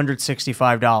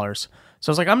 $165. So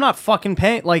I was like, I'm not fucking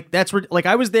paying.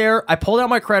 I was there. I pulled out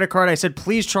my credit card. I said,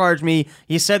 please charge me.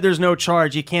 You said there's no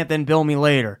charge. You can't then bill me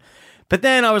later. But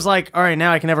then I was like, all right,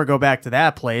 now I can never go back to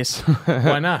that place.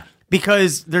 Why not?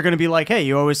 Because they're going to be like, hey,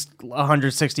 you owe us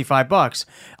 $165.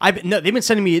 They've been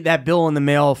sending me that bill in the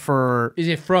mail for... Is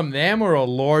it from them or a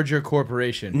larger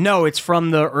corporation? No, it's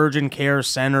from the urgent care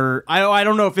center. I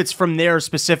don't know if it's from their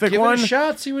specific Give one. it a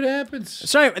shot, see what happens.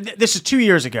 So this is 2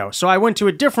 years ago. So I went to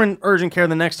a different urgent care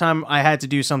the next time I had to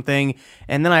do something,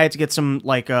 and then I had to get some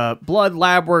blood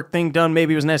lab work thing done.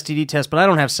 Maybe it was an STD test, but I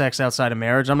don't have sex outside of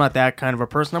marriage. I'm not that kind of a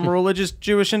person. I'm a religious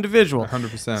Jewish individual.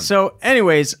 100%. So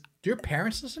anyways... Do your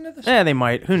parents listen to this? They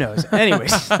might. Who knows?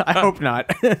 Anyways, I hope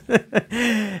not.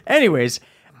 Anyways,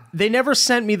 they never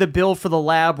sent me the bill for the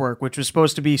lab work, which was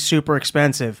supposed to be super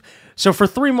expensive. So for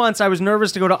 3 months, I was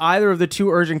nervous to go to either of the 2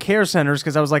 urgent care centers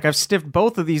because I was like, I've stiffed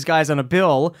both of these guys on a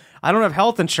bill. I don't have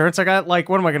health insurance. I got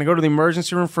what am I going to go to the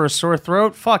emergency room for a sore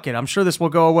throat? Fuck it. I'm sure this will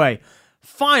go away.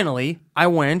 Finally, I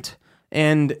went,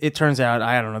 and it turns out,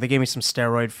 I don't know, they gave me some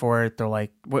steroid for it. They're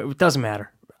like, it doesn't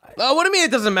matter. What do you mean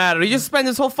it doesn't matter? You just spend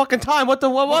this whole fucking time. What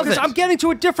was it? I'm getting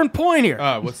to a different point here.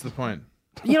 What's the point?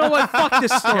 You know what? Fuck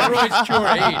this story. Steroids cure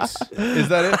AIDS. Is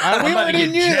that it? We already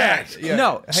knew that. Yeah.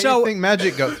 No, How so- do you think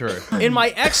magic got through? In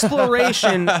my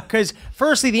exploration, because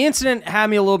firstly, the incident had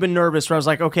me a little bit nervous where I was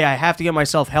like, okay, I have to get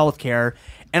myself health care.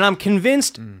 And I'm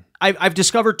convinced I've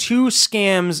discovered 2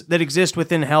 scams that exist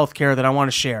within healthcare that I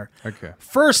want to share. Okay.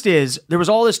 First is there was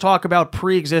all this talk about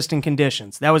pre-existing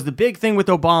conditions. That was the big thing with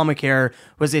Obamacare,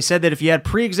 was they said that if you had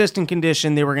pre-existing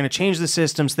condition, they were going to change the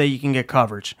system so that you can get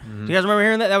coverage. Do you guys remember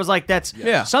hearing that? That was that's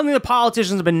something the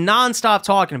politicians have been nonstop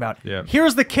talking about. Yeah.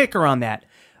 Here's the kicker on that.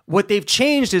 What they've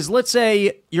changed is, let's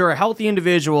say you're a healthy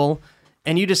individual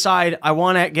and you decide, I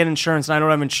want to get insurance and I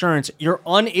don't have insurance. You're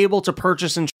unable to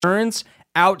purchase insurance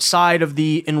outside of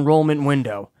the enrollment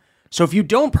window. So if you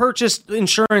don't purchase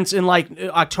insurance in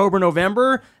October,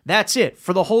 November, that's it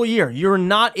for the whole year. You're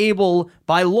not able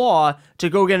by law to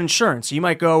go get insurance. So you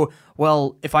might go,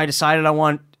 well, if I decided I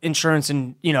want insurance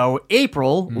in,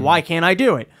 April, why can't I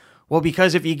do it? Well,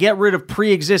 because if you get rid of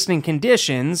pre-existing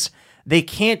conditions, they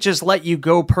can't just let you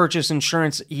go purchase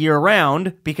insurance year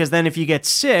round, because then if you get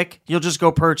sick, you'll just go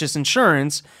purchase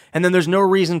insurance and then there's no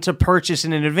reason to purchase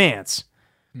it in advance.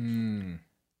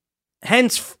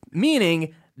 Hence,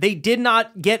 meaning they did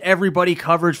not get everybody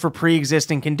coverage for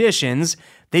pre-existing conditions.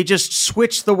 They just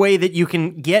switched the way that you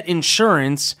can get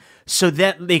insurance so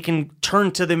that they can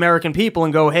turn to the American people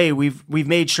and go, hey, we've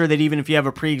made sure that even if you have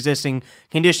a pre-existing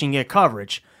condition, you get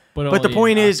coverage. But the only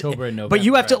point in is, October and but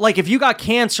you have to, November, if you got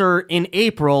cancer in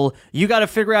April, you got to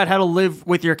figure out how to live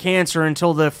with your cancer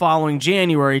until the following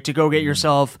January to go get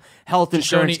yourself health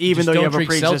insurance, even though you have a drink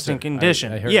pre-existing seltzer.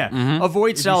 condition. I heard.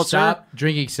 Avoid If you seltzer. stop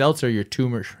drinking seltzer, your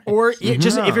tumor shrinks. Or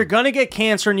if you're gonna get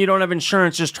cancer and you don't have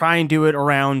insurance, just try and do it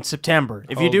around September.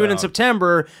 If you do it in out.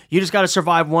 September, you just got to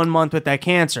survive 1 month with that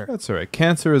cancer. That's all right.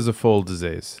 Cancer is a fall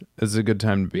disease. It's a good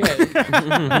time to be.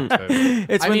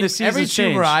 It's when the every seasons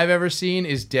change. tumor I've ever seen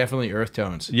is definitely earth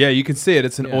tones. Yeah, you can see it.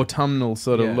 It's an autumnal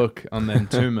sort of Yeah. look on them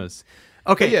tumors.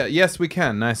 Okay, But yeah, yes, we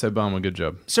can. Nice, Obama. Good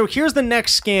job. so here's the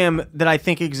next scam that I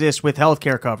think exists with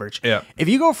healthcare coverage. Yeah. If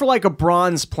you go for a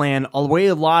bronze plan, a way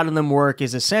a lot of them work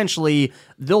is essentially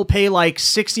they'll pay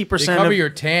 60% They cover of your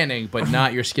tanning, but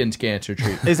not your skin's cancer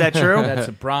treatment. Is that true? That's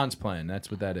a bronze plan. That's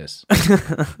what that is.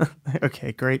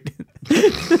 Okay, great.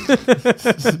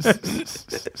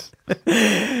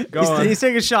 Go on. He's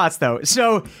taking shots though.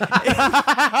 So Hey,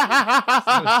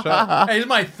 this is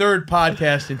my 3rd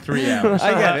podcast in 3 hours.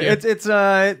 I get it. It's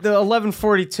the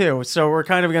 11:42, so we're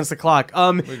kind of against the clock.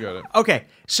 We got it. Okay,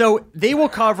 so they will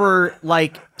cover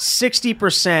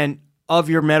 60% of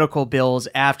your medical bills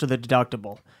after the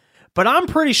deductible. But I'm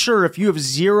pretty sure if you have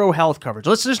zero health coverage,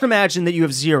 let's just imagine that you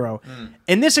have zero.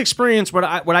 In this experience, what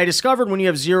I discovered when you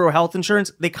have zero health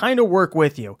insurance, they kind of work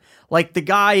with you. Like the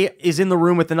guy is in the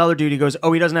room with another dude. He goes,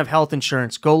 "Oh, he doesn't have health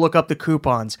insurance. Go look up the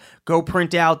coupons. Go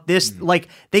print out this." Like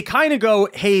they kind of go,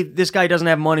 "Hey, this guy doesn't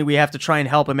have money. We have to try and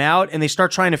help him out." And they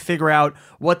start trying to figure out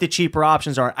what the cheaper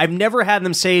options are. I've never had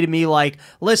them say to me like,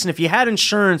 "Listen, if you had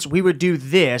insurance, we would do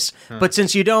this. But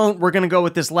since you don't, we're going to go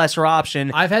with this lesser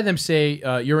option." I've had them say,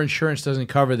 your insurance doesn't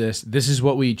cover this. This is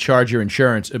what we charge your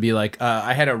insurance. It'd be like,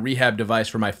 I had a rehab device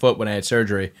for my foot when I had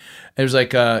surgery. It was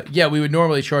like, yeah, we would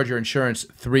normally charge your insurance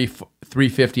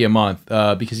 $350 a month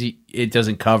because it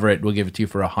doesn't cover it. We'll give it to you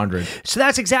for $100. So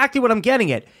that's exactly what I'm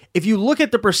getting at. If you look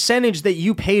at the percentage that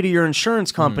you pay to your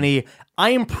insurance company, I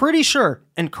am pretty sure,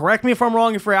 and correct me if I'm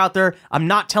wrong if you're out there, I'm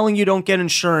not telling you don't get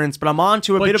insurance, but I'm on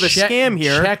to a bit of a scam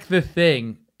here. Check the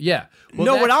thing. Yeah. Well,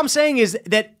 no, what I'm saying is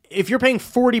that if you're paying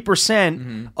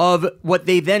 40% of what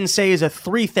they then say is a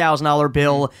 $3,000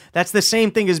 bill, that's the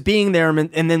same thing as being there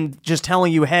and then just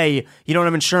telling you, hey, you don't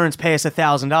have insurance, pay us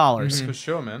 $1,000. For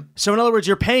sure, man. So in other words,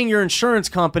 you're paying your insurance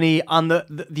company on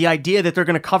the idea that they're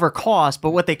going to cover costs, but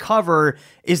what they cover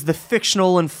is the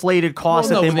fictional inflated cost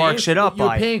that they mark shit up What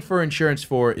by. you're paying for insurance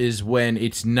for is when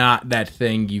it's not that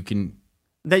thing you can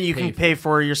pay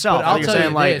for yourself. But I'll You're tell saying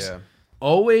you like, this: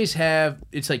 always have.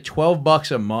 It's like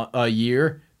 $12 a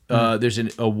year. There's a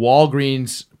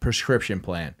Walgreens prescription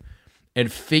plan,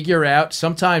 and figure out.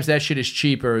 Sometimes that shit is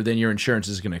cheaper than your insurance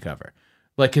is going to cover.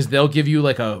 Like, because they'll give you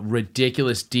like a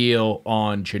ridiculous deal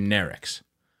on generics.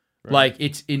 Right. Like,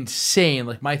 it's insane.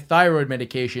 Like, my thyroid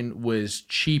medication was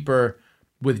cheaper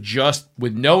with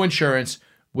no insurance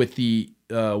with the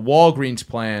Walgreens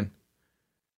plan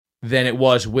than it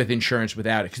was with insurance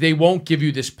without it. Because they won't give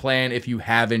you this plan if you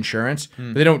have insurance.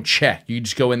 But they don't check. You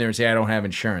just go in there and say, I don't have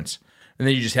insurance. And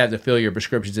then you just have to fill your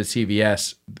prescriptions at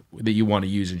CVS that you want to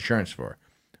use insurance for.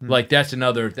 Like, that's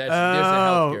another... there's the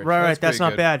healthcare. right. That's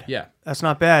not good. bad. Yeah. That's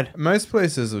not bad. Most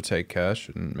places will take cash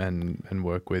and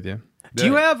work with you. Do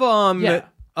you have Yeah.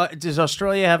 Does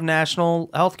Australia have national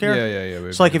health care? Yeah. We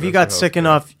have So like if you got universal sick healthcare.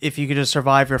 enough, if you could just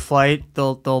survive your flight,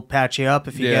 they'll patch you up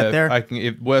if you get there. I can.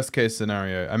 If worst case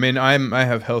scenario, I mean, I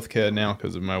have healthcare now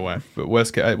because of my wife. But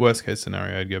worst case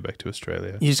scenario, I'd go back to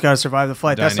Australia. You just got to survive the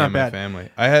flight. That's Near not my bad. family.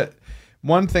 I had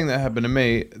one thing that happened to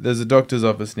me. There's a doctor's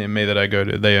office near me that I go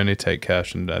to. They only take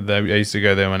cash, and I used to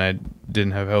go there when I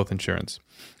didn't have health insurance.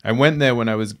 I went there when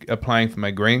I was applying for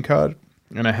my green card,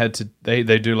 and I had to. They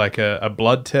do like a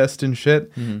blood test and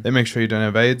shit. They make sure you don't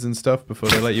have AIDS and stuff before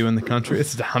they let you in the country.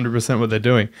 It's 100% what they're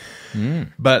doing.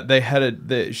 But they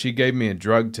had she gave me a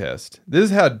drug test.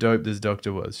 This is how dope this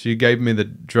doctor was. She gave me the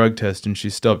drug test and she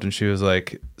stopped and she was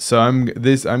like, "So I'm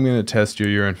going to test your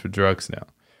urine for drugs now.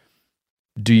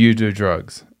 Do you do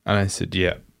drugs?" And I said,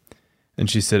 "Yeah." And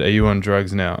she said, "Are you on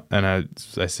drugs now?" And I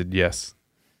said, "Yes."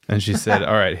 And she said,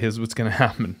 "All right, here's what's going to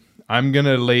happen. I'm going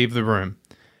to leave the room.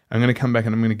 I'm going to come back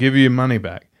and I'm going to give you your money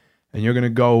back. And you're going to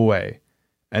go away.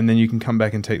 And then you can come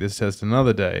back and take this test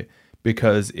another day.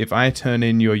 Because if I turn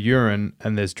in your urine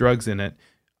and there's drugs in it,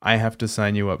 I have to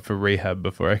sign you up for rehab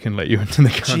before I can let you into the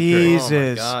country."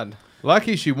 Jesus. Oh my God.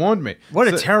 Lucky she warned me. What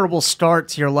a terrible start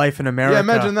to your life in America. Yeah,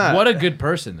 imagine that. What a good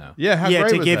person, though. Yeah, how Yeah,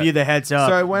 great to was give that? you the heads up.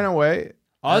 So I went away.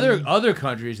 Other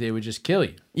countries, they would just kill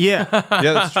you. Yeah.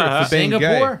 Yeah, that's true. For being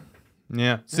Singapore? gay.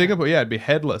 Yeah, Singapore. Yeah, I'd be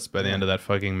headless by the end of that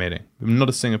fucking meeting. I'm not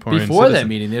a Singaporean Before that citizen.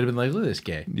 meeting, they'd have been like, look at this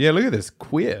gay. Yeah, look at this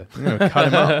queer. I'm gonna cut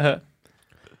him up.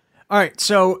 All right.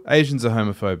 So Asians are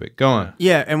homophobic. Go on.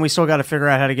 yeah, and we still got to figure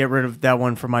out how to get rid of that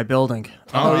one from my building.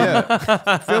 Oh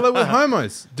yeah, fill it with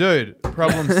homos, dude.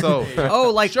 Problem solved.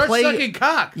 Oh, like Start play. sucking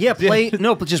cock. Yeah,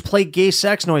 but just play gay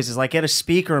sex noises. Like get a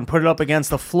speaker and put it up against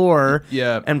the floor.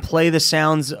 Yeah. And play the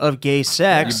sounds of gay You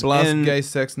sex. blast and, gay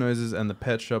sex noises and the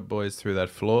Pet Shop Boys through that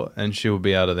floor, and she will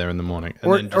be out of there in the morning.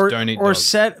 And then just don't eat or dogs.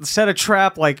 set a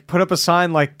trap, like put up a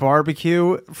sign like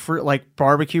barbecue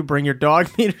bring your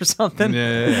dog meat or something.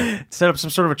 Yeah. Set up some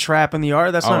sort of a trap in the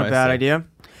yard. That's not I a bad see. idea.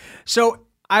 So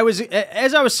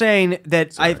as I was saying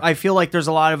that I feel like there's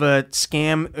a lot of a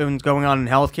scam going on in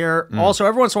healthcare. Also,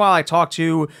 every once in a while I talk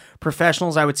to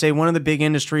professionals. I would say one of the big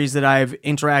industries that I've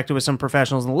interacted with some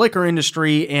professionals in the liquor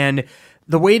industry, and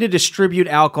the way to distribute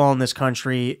alcohol in this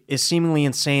country is seemingly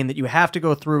insane that you have to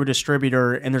go through a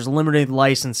distributor and there's limited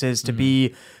licenses to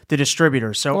be the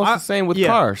distributor. So Well, it's the same with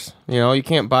cars. You know, you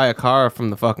can't buy a car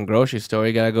from the fucking grocery store.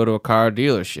 You got to go to a car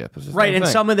dealership. It's the Right, same and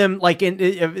thing. some of them, like,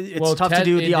 it's tough to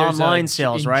do the online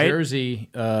sales, right? In Jersey,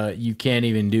 you can't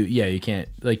even do. Yeah, you can't.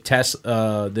 Like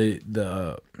Tesla,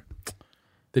 the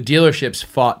dealerships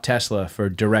fought Tesla for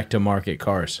direct to market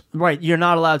cars. Right, you're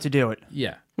not allowed to do it.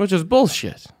 Yeah. Which is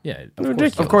bullshit. Yeah,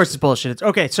 Ridiculous. Of course, it's bullshit.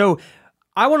 Okay, so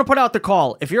I want to put out the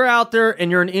call. If you're out there and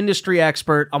you're an industry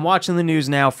expert, I'm watching the news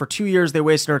now. For 2 years, they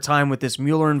wasted our time with this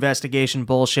Mueller investigation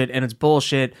bullshit, and it's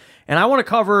bullshit. And I want to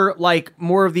cover like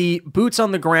more of the boots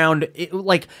on the ground.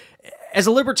 As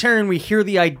a libertarian, we hear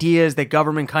the ideas that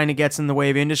government kind of gets in the way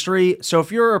of industry. So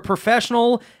if you're a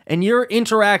professional and you're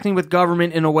interacting with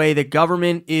government in a way that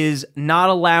government is not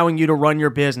allowing you to run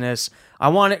your business, I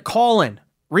want it. Call in.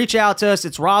 Reach out to us.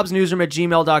 It's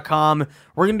robsnewsroom@gmail.com.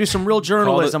 We're going to do some real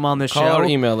journalism on this Call show. our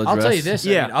email address. I'll tell you this.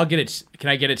 Yeah. I mean, I'll get it. Can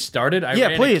I get it started?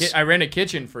 Please. I ran a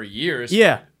kitchen for years.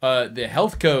 Yeah. The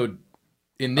health code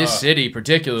in this city,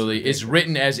 particularly, is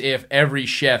written as if every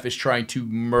chef is trying to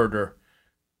murder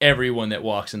everyone that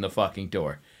walks in the fucking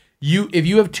door. If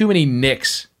you have too many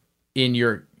nicks in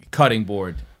your cutting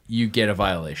board, you get a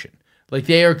violation. Like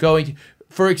they are going to,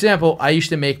 for example, I used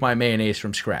to make my mayonnaise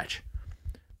from scratch.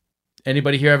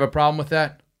 Anybody here have a problem with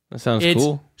that? That sounds It's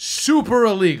cool. super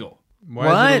illegal Why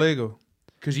is What? it illegal?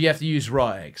 because you have to use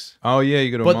raw eggs. Oh yeah, you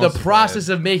got to. But the process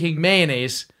of making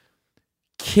mayonnaise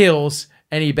kills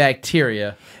any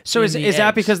bacteria. So in is the that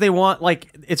eggs. because they want,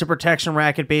 like, it's a protection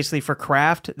racket basically for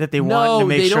craft that they want to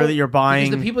make they sure don't, that you're buying?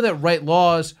 Because the people that write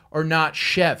laws are not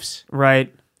chefs.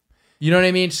 Right. You know what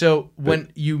I mean? So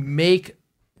when you make,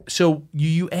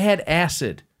 you add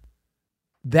acid,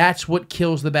 that's what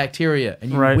kills the bacteria,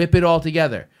 and you Right. whip it all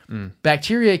together.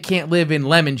 Bacteria can't live in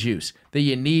lemon juice that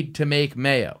you need to make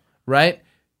mayo, right?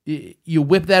 You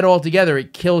whip that all together,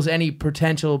 it kills any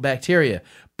potential bacteria.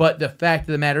 But the fact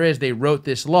of the matter is, they wrote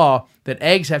this law that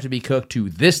eggs have to be cooked to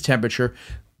this temperature.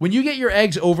 When you get your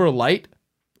eggs over light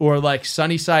or like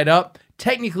sunny side up,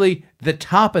 technically the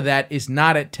top of that is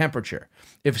not at temperature.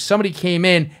 If somebody came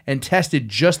in and tested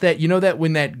just that, you know that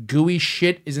when that gooey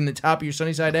shit is in the top of your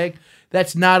sunny side egg,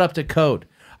 that's not up to code.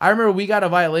 I remember we got a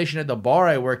violation at the bar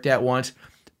I worked at once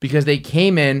because they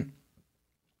came in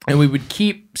and we would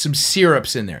keep some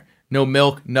syrups in there. No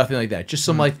milk, nothing like that. Just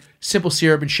some like simple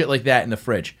syrup and shit like that in the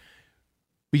fridge.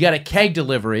 We got a keg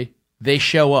delivery. They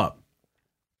show up.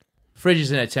 Fridge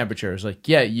isn't at temperature. It's like,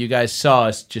 yeah, you guys saw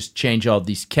us just change all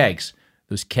these kegs.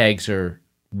 Those kegs are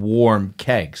warm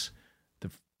kegs.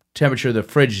 The temperature of the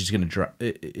fridge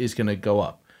is gonna go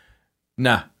up.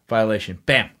 Nah, violation.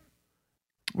 Bam.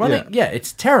 Yeah,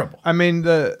 it's terrible. I mean,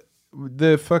 the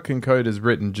fucking code is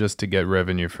written just to get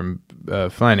revenue from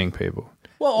fining people.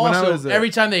 Well, When I also, was every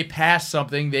time they pass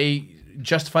something, they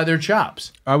justify their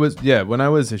chops. When I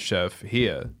was a chef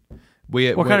here,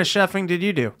 What kind of chefing did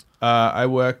you do? I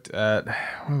worked at,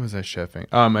 where was I chefing?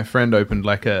 Oh, my friend opened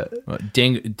like a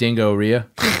Dingo Rhea.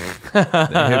 They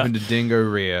opened a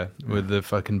Dingo-ria with the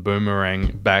fucking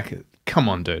boomerang back. Come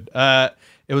on, dude.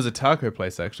 It was a taco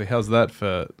place, actually. How's that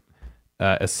for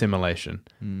assimilation?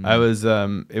 I was,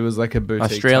 it was like a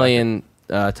boutique Australian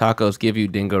tacos give you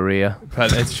dingorea. taco.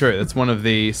 But it's true. That's one of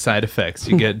the side effects.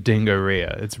 You get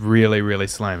Dingo-ria. It's really, really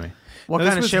slimy. What Now,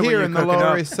 kind this of was shit were here you in the cooking Lower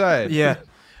up? East Side. Yeah.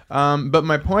 But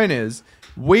my point is,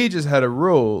 we just had a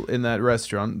rule in that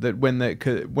restaurant that when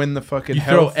the fucking You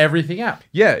throw health, everything out.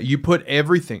 yeah, you put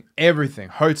everything,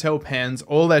 hotel pans,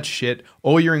 all that shit,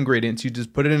 all your ingredients, you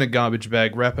just put it in a garbage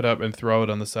bag, wrap it up, and throw it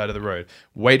on the side of the road.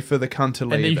 Wait for the cunt to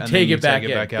leave, And then you take it back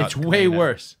in. out. It's way clean it.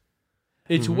 worse.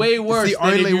 It's way worse the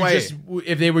than only way.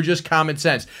 if they were just common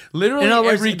sense. Literally, In other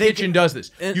words, every they kitchen does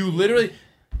this. You literally,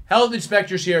 health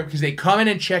inspectors here, because they come in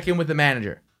and check in with the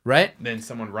manager, right? Then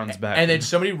someone runs back. And then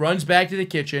somebody runs back to the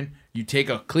kitchen. You take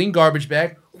a clean garbage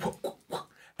bag,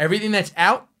 everything that's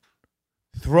out,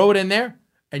 throw it in there,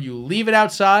 and you leave it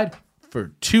outside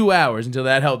for 2 hours until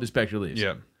that health inspector leaves.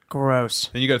 yeah, Gross.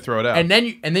 then you got to throw it out. And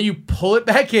then you pull it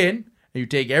back in, and you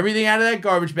take everything out of that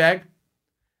garbage bag,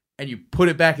 and you put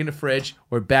it back in the fridge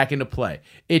or back into play.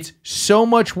 It's so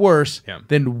much worse Yeah.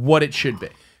 than what it should be.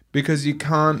 Because you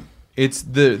can't. It's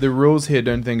the rules here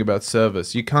don't think about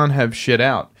service. You can't have shit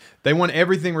out. They want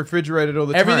everything refrigerated all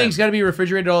the time. Everything's got to be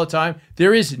refrigerated all the time.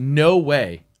 There is no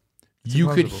way you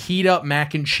could impossible. heat up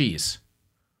mac and cheese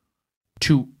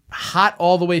to hot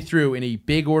all the way through in a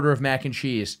big order of mac and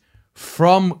cheese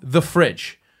from the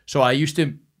fridge. So I used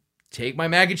to take my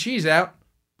mac and cheese out,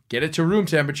 get it to room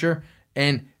temperature,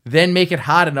 and then make it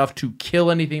hot enough to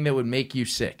kill anything that would make you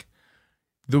sick.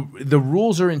 The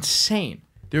rules are insane.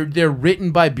 They're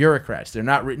written by bureaucrats. They're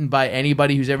not written by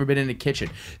anybody who's ever been in a kitchen.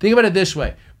 Think about it this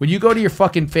way. When you go to your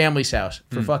fucking family's house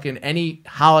for fucking any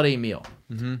holiday meal,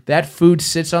 that food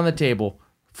sits on the table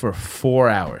for 4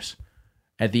 hours.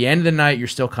 At the end of the night, you're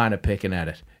still kind of picking at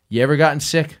it. You ever gotten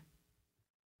sick?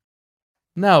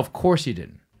 No, of course you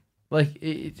didn't. Like,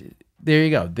 there you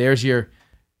go. There's your...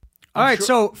 All right,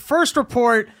 so first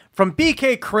report from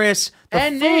BK Chris, the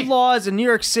And food me. laws in New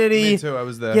York City. Me too. I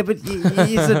was there. Yeah, but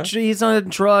he's on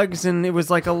drugs, and it was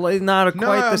like not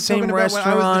quite I'm the same talking about when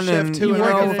I was restaurant. the chef And too, you and I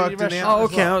know, got fucked in the oh,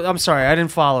 ass as okay. I'm sorry, I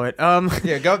didn't follow it. Yeah,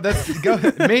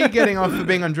 me getting off for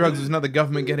being on drugs was not the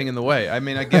government getting in the way. I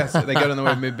mean, I guess they got in the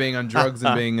way of me being on drugs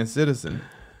and being a citizen.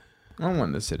 I don't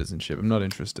want the citizenship. I'm not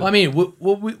interested. Well, I mean,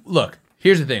 look,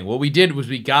 here's the thing. What we did was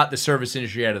we got the service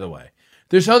industry out of the way.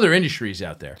 There's other industries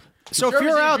out there. So The if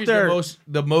you're service out industry there, is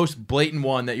the most blatant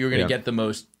one that you're going to Yeah. get the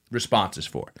most responses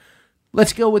for.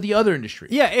 Let's go with the other industry.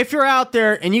 yeah, if you're out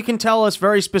there and you can tell us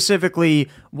very specifically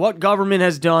what government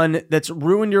has done that's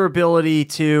ruined your ability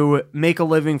to make a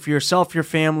living for yourself, your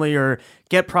family, or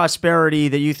get prosperity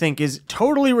that you think is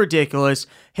totally ridiculous,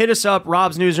 hit us up,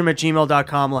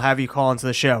 robsnewsroom@gmail.com. We'll have you call into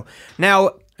the show.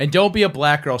 Now, And don't be a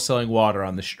black girl selling water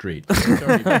on the street. It's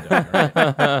already been done,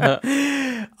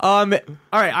 right? all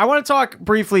right, I want to talk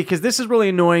briefly because this is really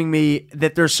annoying me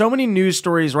that there's so many news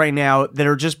stories right now that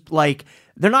are just like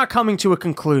they're not coming to a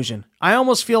conclusion. I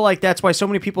almost feel like that's why so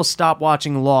many people stopped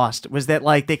watching Lost, was that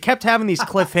like they kept having these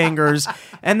cliffhangers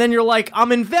and then you're like,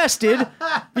 I'm invested,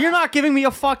 but you're not giving me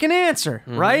a fucking answer,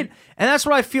 right? And that's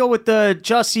what I feel with the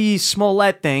Jussie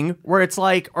Smollett thing, where it's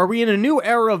like, are we in a new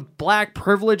era of black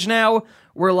privilege now?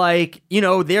 Where like, you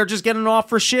know, they're just getting off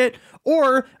for shit?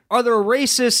 Or are there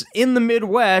racists in the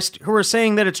Midwest who are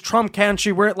saying that it's Trump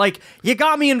country where like, you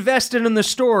got me invested in the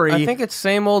story? I think it's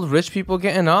same old rich people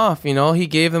getting off. You know, he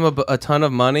gave them a ton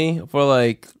of money for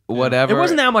like whatever. it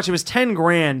wasn't that much. It was 10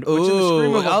 grand. Which in the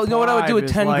scream of a you know what I would do bribe with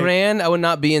is 10 like- grand? I would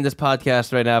not be in this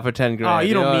podcast right now for 10 grand. Oh,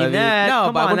 you don't know what mean I that. No,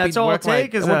 Come but I on, wouldn't that's be all it working my-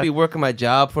 take is I wouldn't a- be working my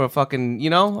job for a fucking, you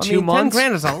know? I 2 mean, months? 10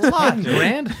 grand is a lot.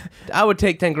 Grand? I would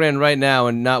take 10 grand right now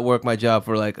and not work my job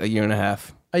for like a year and a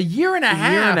half. A year and a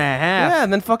half. Year and a half. Yeah,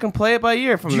 and then fucking play it by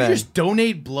ear from Did you then. just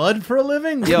donate blood for a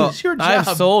living? Yo, It's your job.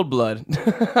 I've sold blood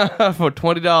for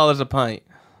 $20 a pint.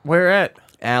 Where at?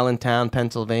 Allentown,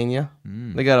 Pennsylvania.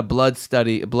 They got a blood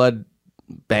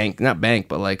bank, not bank,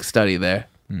 but like study there.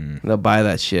 They'll buy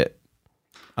that shit.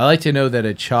 I like to know that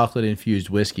a chocolate-infused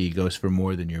whiskey goes for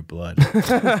more than your blood.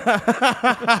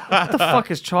 What the fuck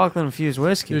is chocolate infused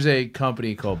whiskey? There's a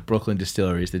company called Brooklyn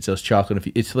Distilleries that sells chocolate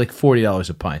infused. It's like $40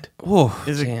 a pint. Oh,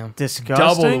 Is it damn. disgusting?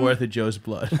 Double the worth of Joe's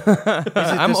blood.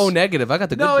 I'm O negative. I got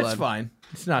the good no, blood. it's fine.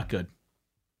 It's not good.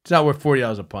 It's not worth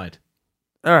 $40 a pint.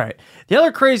 All right. The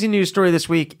other crazy news story this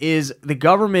week is the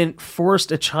government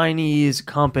forced a Chinese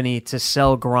company to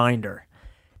sell Grindr.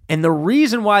 And the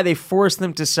reason why they forced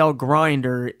them to sell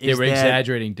Grindr is They were that,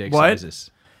 exaggerating dick What? sizes.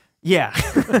 Yeah.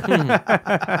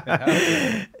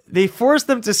 They forced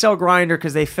them to sell Grindr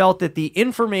because they felt that the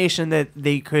information that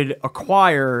they could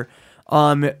acquire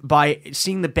by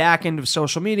seeing the back end of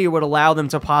social media would allow them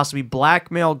to possibly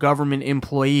blackmail government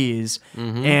employees.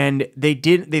 And they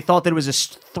thought that it was a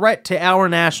threat to our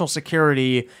national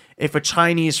security if a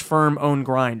Chinese firm owned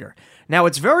Grindr. Now,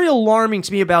 what's very alarming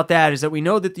to me about that is that we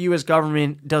know that the U.S.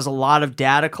 government does a lot of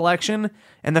data collection,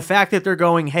 and the fact that they're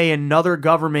going, hey, another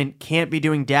government can't be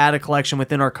doing data collection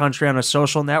within our country on a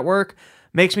social network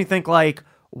makes me think, like,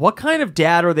 what kind of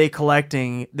data are they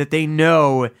collecting that they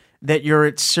know that you're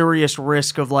at serious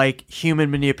risk of, like, human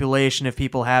manipulation if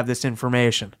people have this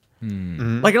information?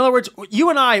 Like, in other words,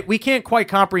 you and I, we can't quite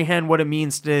comprehend what it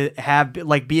means to have,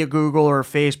 like, be a Google or a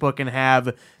Facebook and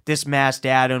have this mass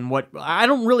data and what, I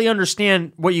don't really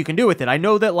understand what you can do with it. I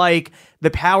know that, like,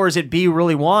 the powers that be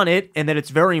really want it and that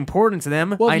it's very important to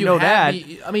them. Well, I if you know have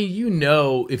that. I mean, you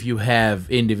know, if you have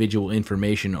individual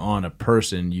information on a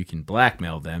person, you can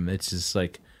blackmail them. It's just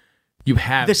like you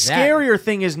have The that. scarier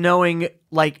thing is knowing,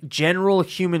 like, general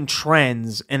human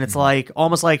trends, and it's like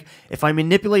almost like if I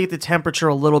manipulate the temperature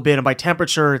a little bit, and by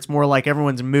temperature it's more like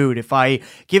everyone's mood. If I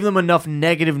give them enough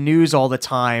negative news all the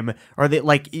time, or they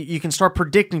like you can start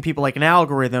predicting people like an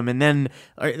algorithm, and then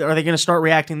are they going to start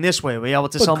reacting this way? Are we able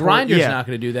to But sell more? Grindr's Yeah. not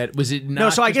going to do that. Was it not? No,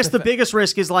 so I just guess the fa- biggest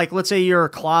risk is like, let's say you're a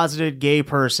closeted gay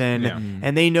person,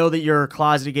 and they know that you're a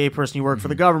closeted gay person. You work for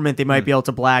the government. They might be able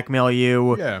to blackmail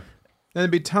you. Yeah. And there'd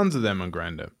be tons of them on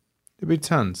Grindr. There'd be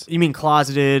tons. You mean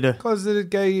closeted? Closeted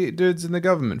gay dudes in the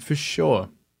government, for sure.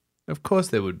 Of course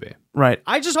there would be. Right.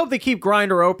 I just hope they keep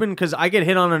Grindr open because I get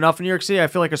hit on enough in New York City. I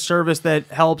feel like a service that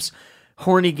helps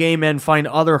horny gay men find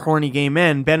other horny gay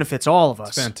men benefits all of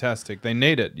us. Fantastic. They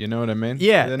need it. You know what I mean?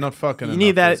 Yeah. They're not fucking. You enough,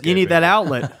 need those that. gay You need that people.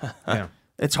 outlet. Yeah.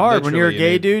 It's hard when you're a Literally, gay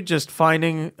you need- dude just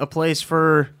finding a place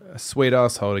for a sweet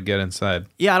asshole to get inside.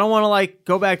 Yeah, I don't want to like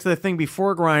go back to the thing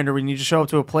before Grindr when you just show up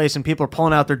to a place and people are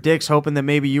pulling out their dicks hoping that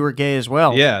maybe you were gay as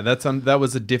well. Yeah, that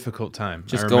was a difficult time.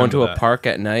 Just I going to remember a that. park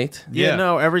at night. Yeah, Yeah.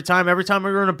 no, every time we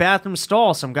were in a bathroom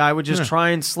stall, some guy would just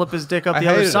try and slip his dick up I the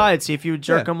other hated it. side, see if you would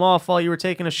jerk Yeah. him off while you were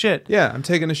taking a shit. Yeah, I'm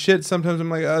taking a shit. Sometimes I'm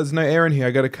like, oh, there's no air in here.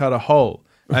 I got to cut a hole.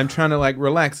 I'm trying to like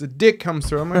relax. A dick comes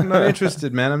through. I'm like, I'm not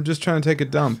interested, man. I'm just trying to take a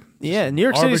dump. Yeah, New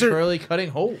York City's Arbitrarily cutting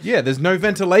holes. Yeah, there's no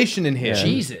ventilation in here.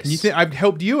 Jesus. Can you think I've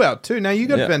helped you out too? Now you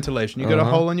got Yeah. ventilation. You got a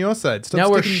hole on your side. Stop Now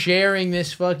we're sticking- sharing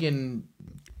this fucking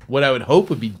what I would hope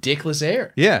would be dickless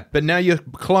air. Yeah, but now you're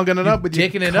clogging it up with your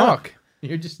Dicking it cock. up.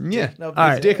 You're just Yeah, dicking up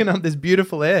All it's right. dicking up this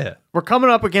beautiful air. We're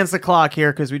coming up against the clock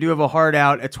here because we do have a hard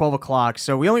out at 12 o'clock.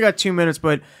 So we only got 2 minutes,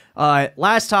 but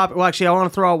last topic, well, actually, I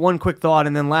want to throw out one quick thought,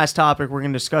 and then last topic we're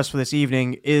going to discuss for this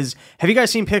evening is, have you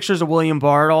guys seen pictures of William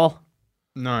Barr at all?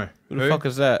 No, Who the fuck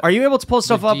is that? Are you able to pull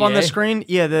stuff The up on the DA? screen?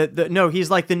 Yeah, no,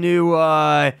 he's like the new,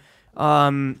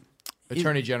 Attorney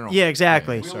General. yeah,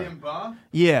 exactly. Barr?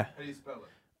 Yeah. How do you spell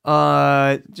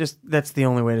it? Just, that's the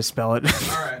only way to spell it.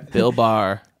 All right. Bill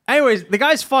Barr. Anyways, the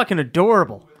guy's fucking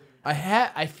adorable.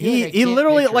 I feel He like I can't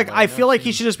literally, picture like, him, I but feel like know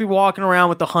he should just be walking around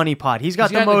with the honey pot. He's got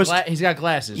He's the got most... he's got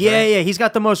glasses. Yeah, right? yeah, he's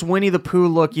got the most Winnie the Pooh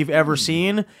look you've ever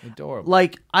seen. Adorable.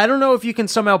 Like, I don't know if you can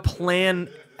somehow plan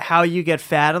how you get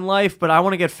fat in life, but I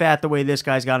want to get fat the way this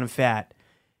guy's gotten fat.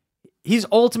 He's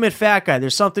ultimate fat guy.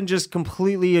 There's something just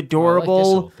completely adorable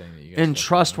little thing that you guys and got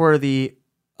trustworthy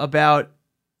about...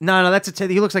 No, that's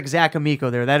he looks like Zach Amico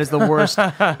there. That is the worst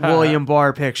William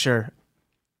Barr picture.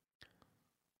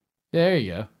 There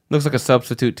you go. Looks like a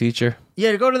substitute teacher.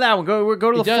 Yeah, go to that one. Go to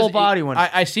the He does- full body one.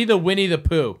 I see the Winnie the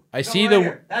Pooh. I see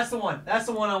That's the one. That's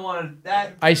the one I wanted.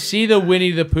 That. I see the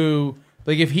Winnie the Pooh.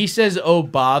 Like if he says "Oh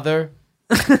bother,"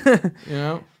 you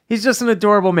know. He's just an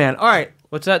adorable man. All right.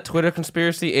 What's that Twitter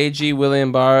conspiracy? AG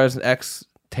William Barr is an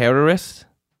ex-terrorist?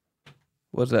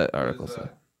 What's that article say?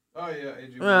 Oh yeah,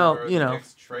 Adrian Well, Barr is you an know.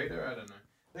 ex-traitor. I don't know.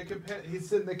 He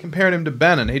said they compared him to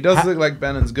Bannon. He does look like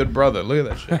Bannon's good brother. Look at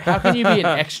that shit. How can you be an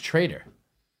ex-traitor?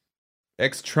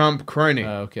 Ex-Trump crony.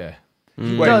 Okay.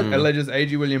 Wait, does- alleges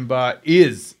A.G. William Barr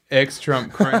is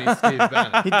ex-Trump crony Steve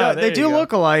Bannon. They do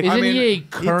look alike. Isn't mean, he a He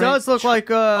current? does look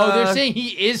like. Oh, they're saying he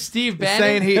is Steve Bannon.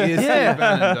 Saying he is Yeah. Steve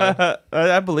Bannon, dog.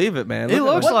 I believe it, man. He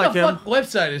Look looks What like the him. fuck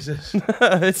website is this?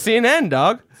 at it's CNN,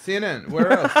 dog. CNN.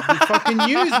 Where else? The fucking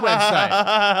news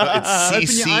website.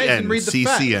 It's Open your eyes and CCN. read the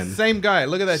facts. CCN. Same guy.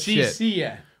 Look at that shit.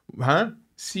 CCN. Huh?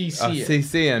 CCN.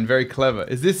 CCN. Very clever.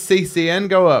 Is this CCN?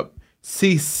 Go up.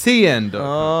 CCN.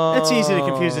 It's easy to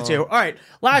confuse the two. All right,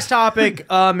 last topic,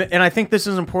 and I think this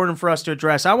is important for us to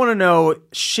address. I want to know,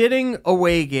 shitting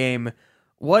away game,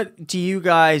 what do you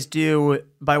guys do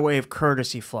by way of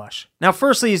courtesy flush? Now,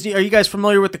 firstly, are you guys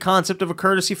familiar with the concept of a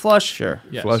courtesy flush? Sure.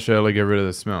 Yes. Flush early, get rid of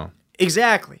the smell.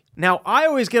 Exactly. Now, I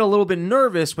always get a little bit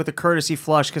nervous with a courtesy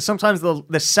flush because sometimes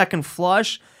the second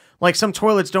flush, like some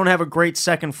toilets don't have a great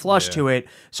second flush to it.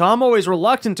 So I'm always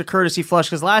reluctant to courtesy flush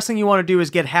because last thing you want to do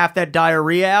is get half that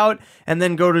diarrhea out and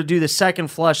then go to do the second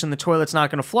flush and the toilet's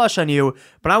not going to flush on you.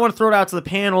 But I want to throw it out to the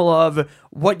panel of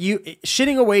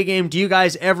shitting away game. Do you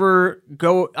guys ever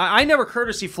go? I never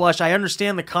courtesy flush. I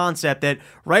understand the concept that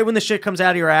right when the shit comes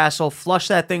out of your asshole, flush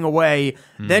that thing away,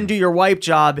 then do your wipe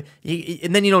job,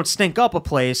 and then you don't stink up a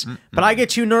place. But I get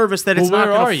too nervous that it's Well, not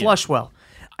where going are to you? flush well.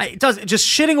 It does just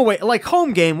shitting away like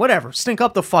home game, whatever. Stink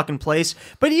up the fucking place.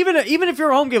 But even if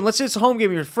you're a home game, let's say it's a home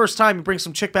game, your first time, you bring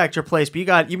some chick back to your place, but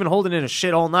you've been holding in a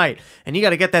shit all night, and you got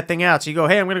to get that thing out. So you go,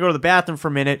 hey, I'm gonna go to the bathroom for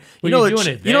a minute. Well, you're doing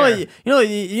it you know, there.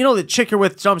 you know the chick you're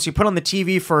with jumps. You put on the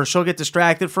TV first. She'll get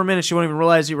distracted for a minute. She won't even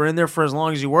realize you were in there for as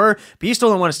long as you were. But you still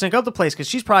don't want to stink up the place because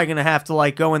she's probably gonna have to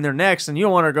like go in there next, and you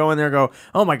don't want her to go in there and go,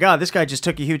 oh my god, this guy just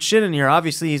took a huge shit in here.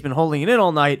 Obviously, he's been holding it in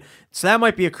all night. So that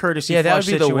might be a courtesy Yeah, that would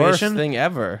flush be the worst situation. thing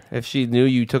ever if she knew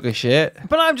you took a shit.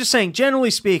 But I'm just saying,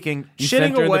 generally speaking, You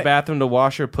sent her in the bathroom to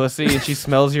wash her pussy and she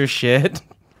smells your shit.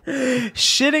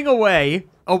 shitting away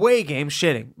game,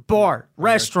 shitting, bar,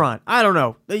 restaurant. I don't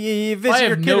know. You visit I your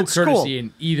have kid no at school. courtesy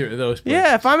in either of those places.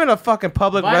 Yeah, if I'm in a fucking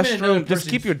public If I'm in another restroom, just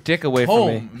keep person's your dick away from me.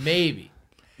 home, maybe.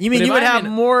 You mean But you if would I'm have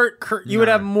in- more? You would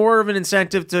have more of an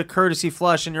incentive to courtesy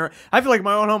flush in your. I feel like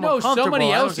my own home. No, I'm comfortable. somebody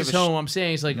I don't else's give a home. I'm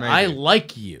saying it's like I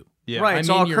like you. Yeah. Right, I'm it's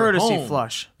in all your courtesy home.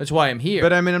 flush. That's why I'm here.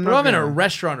 But I mean, I'm not in a gonna-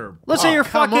 restaurant or Let's say you're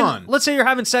come fucking. on. Let's say you're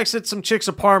having sex at some chick's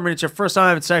apartment. It's your first time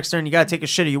having sex there, and you gotta take a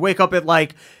shit. Or you wake up at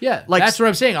like. yeah, like that's what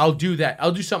I'm saying. I'll do that.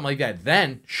 I'll do something like that.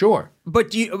 Then sure.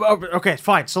 But do you? Okay,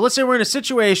 fine. So let's say we're in a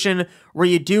situation where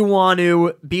you do want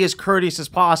to be as courteous as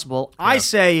possible. I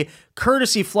say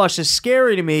courtesy flush is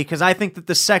scary to me because I think that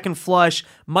the second flush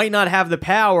might not have the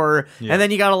power, and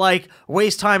then you got to like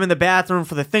waste time in the bathroom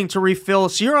for the thing to refill.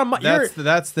 So you're on my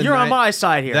you're on my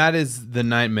side here. That is the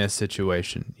nightmare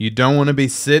situation. You don't want to be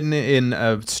sitting in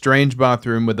a strange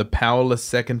bathroom with a powerless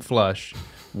second flush,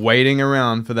 waiting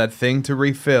around for that thing to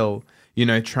refill. You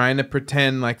know, trying to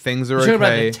pretend like things are You're okay. talking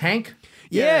about the tank?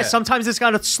 Yeah, sometimes it's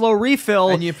got a slow refill,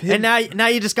 and now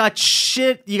you just got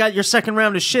shit. You got your second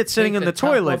round of shit sitting in the top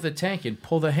toilet. off the tank and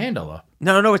pull the handle up.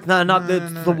 No, it's not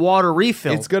the water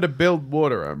refill. It's got to build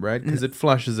water up, right? Because it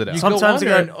flushes it out. You Sometimes go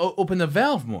you under got- and open the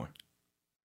valve more.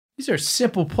 These are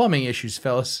simple plumbing issues,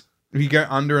 fellas. You go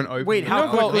under and open. Wait, it. how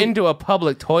Don't go quickly? into a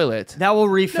public toilet. That will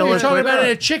refill No, you're it. talking quicker. about it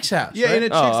at a chick's house. Yeah, right? in a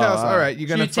chick's house. All right, you're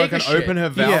gonna you take a fucking shit. open her You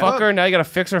valve. up? fucker, now you gotta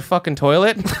fix her fucking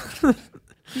toilet.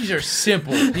 These are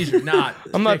simple. These are not.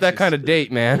 I'm not that fixes. kind of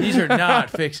date, man. These are not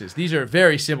fixes. These are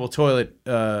very simple toilet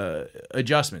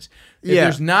adjustments. If Yeah.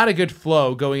 there's not a good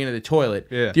flow going into the toilet,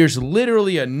 Yeah. there's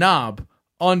literally a knob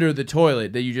under the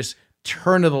toilet that you just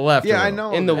turn to the left. Yeah, a I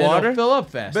little, know. In the and it'll water? fill up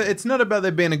fast. But it's not about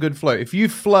there being a good flow. If you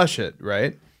flush it,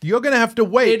 right, you're gonna have to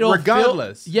wait It'll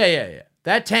regardless. Fill, yeah.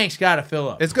 That tank's got to fill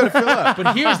up. It's got to fill up.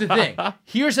 But here's the thing.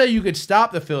 Here's how you could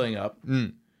stop the filling up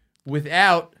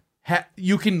without.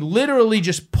 You can literally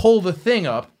just pull the thing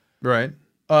up, Right.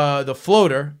 the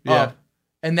floater Yeah. up,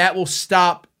 and that will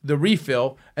stop the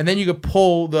refill. And then you could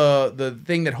pull the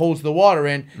thing that holds the water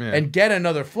in and get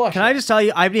another flush. Can I just tell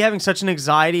you, I'd be having such an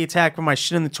anxiety attack with my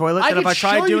shit in the toilet that if I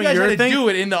tried doing you guys your how to thing, do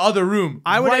it in the other room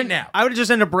I would right now. I would just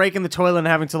end up breaking the toilet and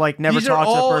having to like never These are talk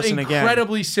to the all person again.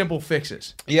 incredibly simple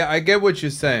fixes. Yeah, I get what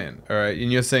you're saying. All right,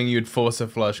 and you're saying you'd force a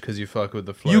flush because you fuck with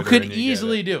the floater. You could and you get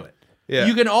easily it. do it. Yeah.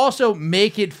 You can also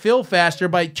make it fill faster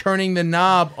by turning the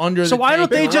knob under So the why tank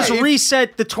don't they to the just right.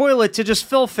 reset the toilet to just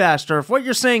fill faster? If what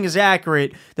you're saying is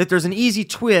accurate, that there's an easy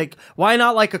tweak, why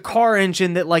not like a car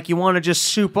engine that like you want to just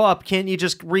soup up? Can't you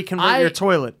just reconvert your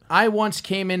toilet? I once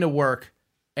came into work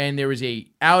and there was a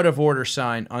out of order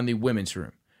sign on the women's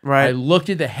room. Right. I looked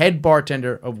at the head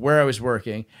bartender of where I was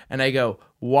working and I go,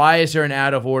 "Why is there an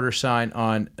out of order sign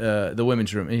on the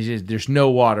women's room?" And he says, "There's no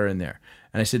water in there."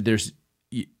 And I said, "There's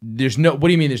no, what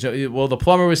do you mean there's no?" "Well, the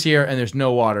plumber was here and there's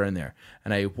no water in there."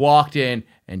 And I walked in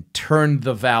and turned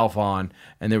the valve on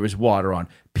and there was water on.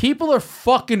 People are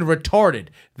fucking retarded.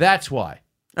 That's why.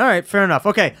 All right, fair enough.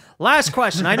 Okay, last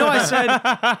question. I know I said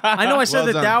Well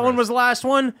that done, one Chris. was the last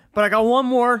one, but I got one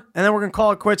more, and then we're gonna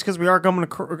call it quits because we are going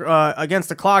against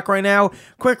the clock right now.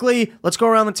 Quickly, let's go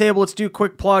around the table. Let's do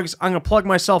quick plugs. I'm gonna plug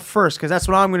myself first because that's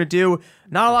what I'm gonna do.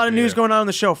 Not a lot of news going on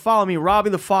the show. Follow me, Robbie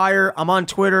the Fire. I'm on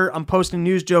Twitter. I'm posting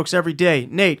news jokes every day.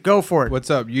 Nate, go for it. What's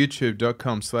up?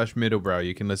 YouTube.com/Middlebrow.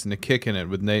 You can listen to Kicking It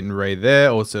with Nate and Ray there.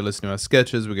 Also listen to our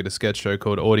sketches. We got a sketch show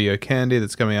called Audio Candy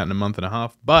that's coming out in a month and a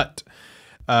half. But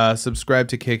subscribe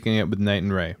to Kicking It with Nate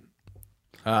and Ray.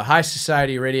 High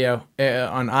Society Radio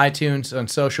on iTunes, on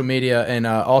social media, and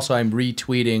also I'm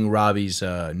retweeting Robbie's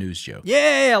news joke.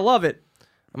 Yeah, I love it.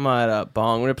 I'm at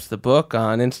Bong Rips the Book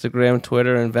on Instagram,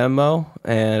 Twitter, and Venmo.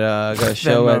 And I got a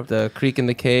show Venmo. at the Creek in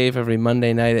the Cave every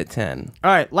Monday night at 10.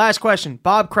 All right, last question.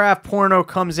 Bob Kraft porno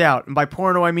comes out. And by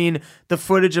porno, I mean the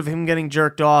footage of him getting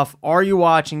jerked off. Are you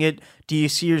watching it? Do you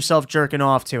see yourself jerking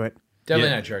off to it?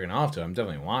 Definitely not jerking off to it. I'm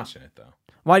definitely watching it, though.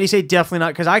 Why do you say definitely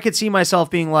not? Because I could see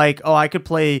myself being like, oh, I could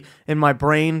play in my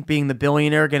brain being the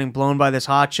billionaire getting blown by this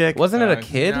hot chick. Wasn't it a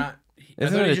kid?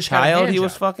 Isn't it a child he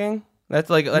was fucking? That's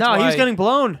like that's no, why he was getting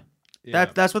blown. Yeah.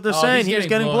 That's what they're saying. He was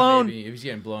getting blown. Maybe. If he's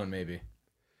getting blown, maybe.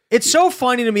 It's so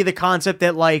funny to me, the concept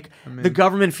that like the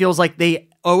government feels like they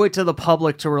owe it to the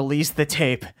public to release the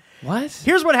tape. What?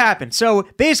 Here's what happened. So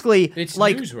basically, It's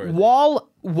like newsworthy.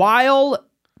 while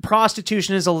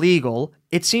prostitution is illegal,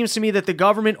 it seems to me that the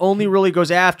government only really goes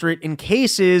after it in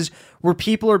cases where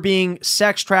people are being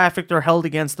sex trafficked or held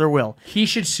against their will. He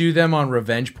should sue them on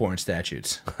revenge porn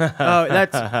statutes. Oh,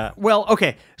 that's well,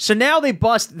 okay. So now they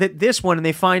bust this one, and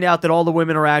they find out that all the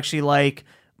women are actually like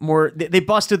more. They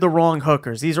busted the wrong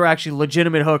hookers. These are actually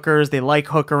legitimate hookers. They like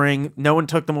hookering. No one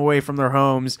took them away from their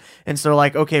homes, and so they're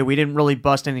like, okay, we didn't really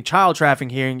bust any child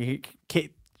trafficking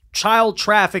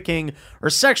or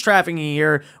sex trafficking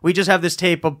here. We just have this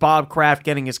tape of Bob Kraft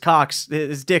getting his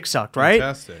dick sucked, right?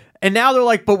 Fantastic. And now they're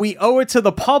like, but we owe it to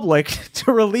the public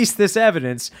to release this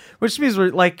evidence, which means we're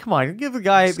like, come on, give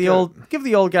the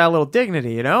old guy a little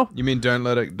dignity, you know? You mean don't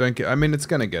get, I mean, it's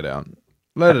going to get out.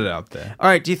 Let it out there. All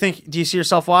right, do you see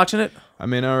yourself watching it? I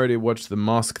mean, I already watched the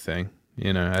mosque thing.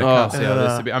 You know, I can't see how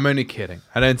this could be. I'm only kidding.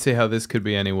 I don't see how this could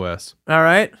be any worse. All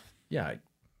right. Yeah.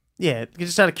 Yeah,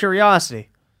 just out of curiosity.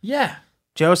 Yeah.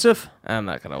 Joseph, I'm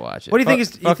not gonna watch it. What do you think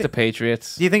is- Fuck you the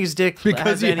Patriots. do you think his dick Because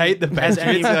has you any, hate the has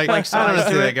Patriots. any You're like, I don't size want to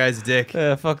see to that it? guy's dick.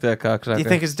 Yeah, fuck that cocksucker. Do you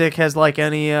think his dick has like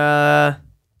any? I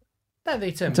think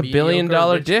it's $1 billion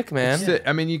dick, man?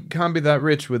 I mean, you can't be that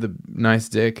rich with a nice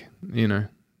dick. You know,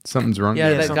 something's wrong. Yeah,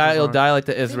 Yeah, that something's guy will wrong. die like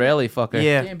the Israeli fucker.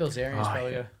 Yeah. Dan Bilzerian's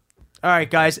probably a... All right,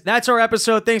 guys, that's our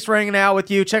episode. Thanks for hanging out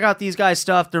with you. Check out these guys'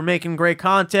 stuff. They're making great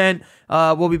content.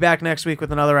 We'll be back next week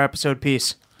with another episode.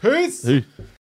 Peace. Peace.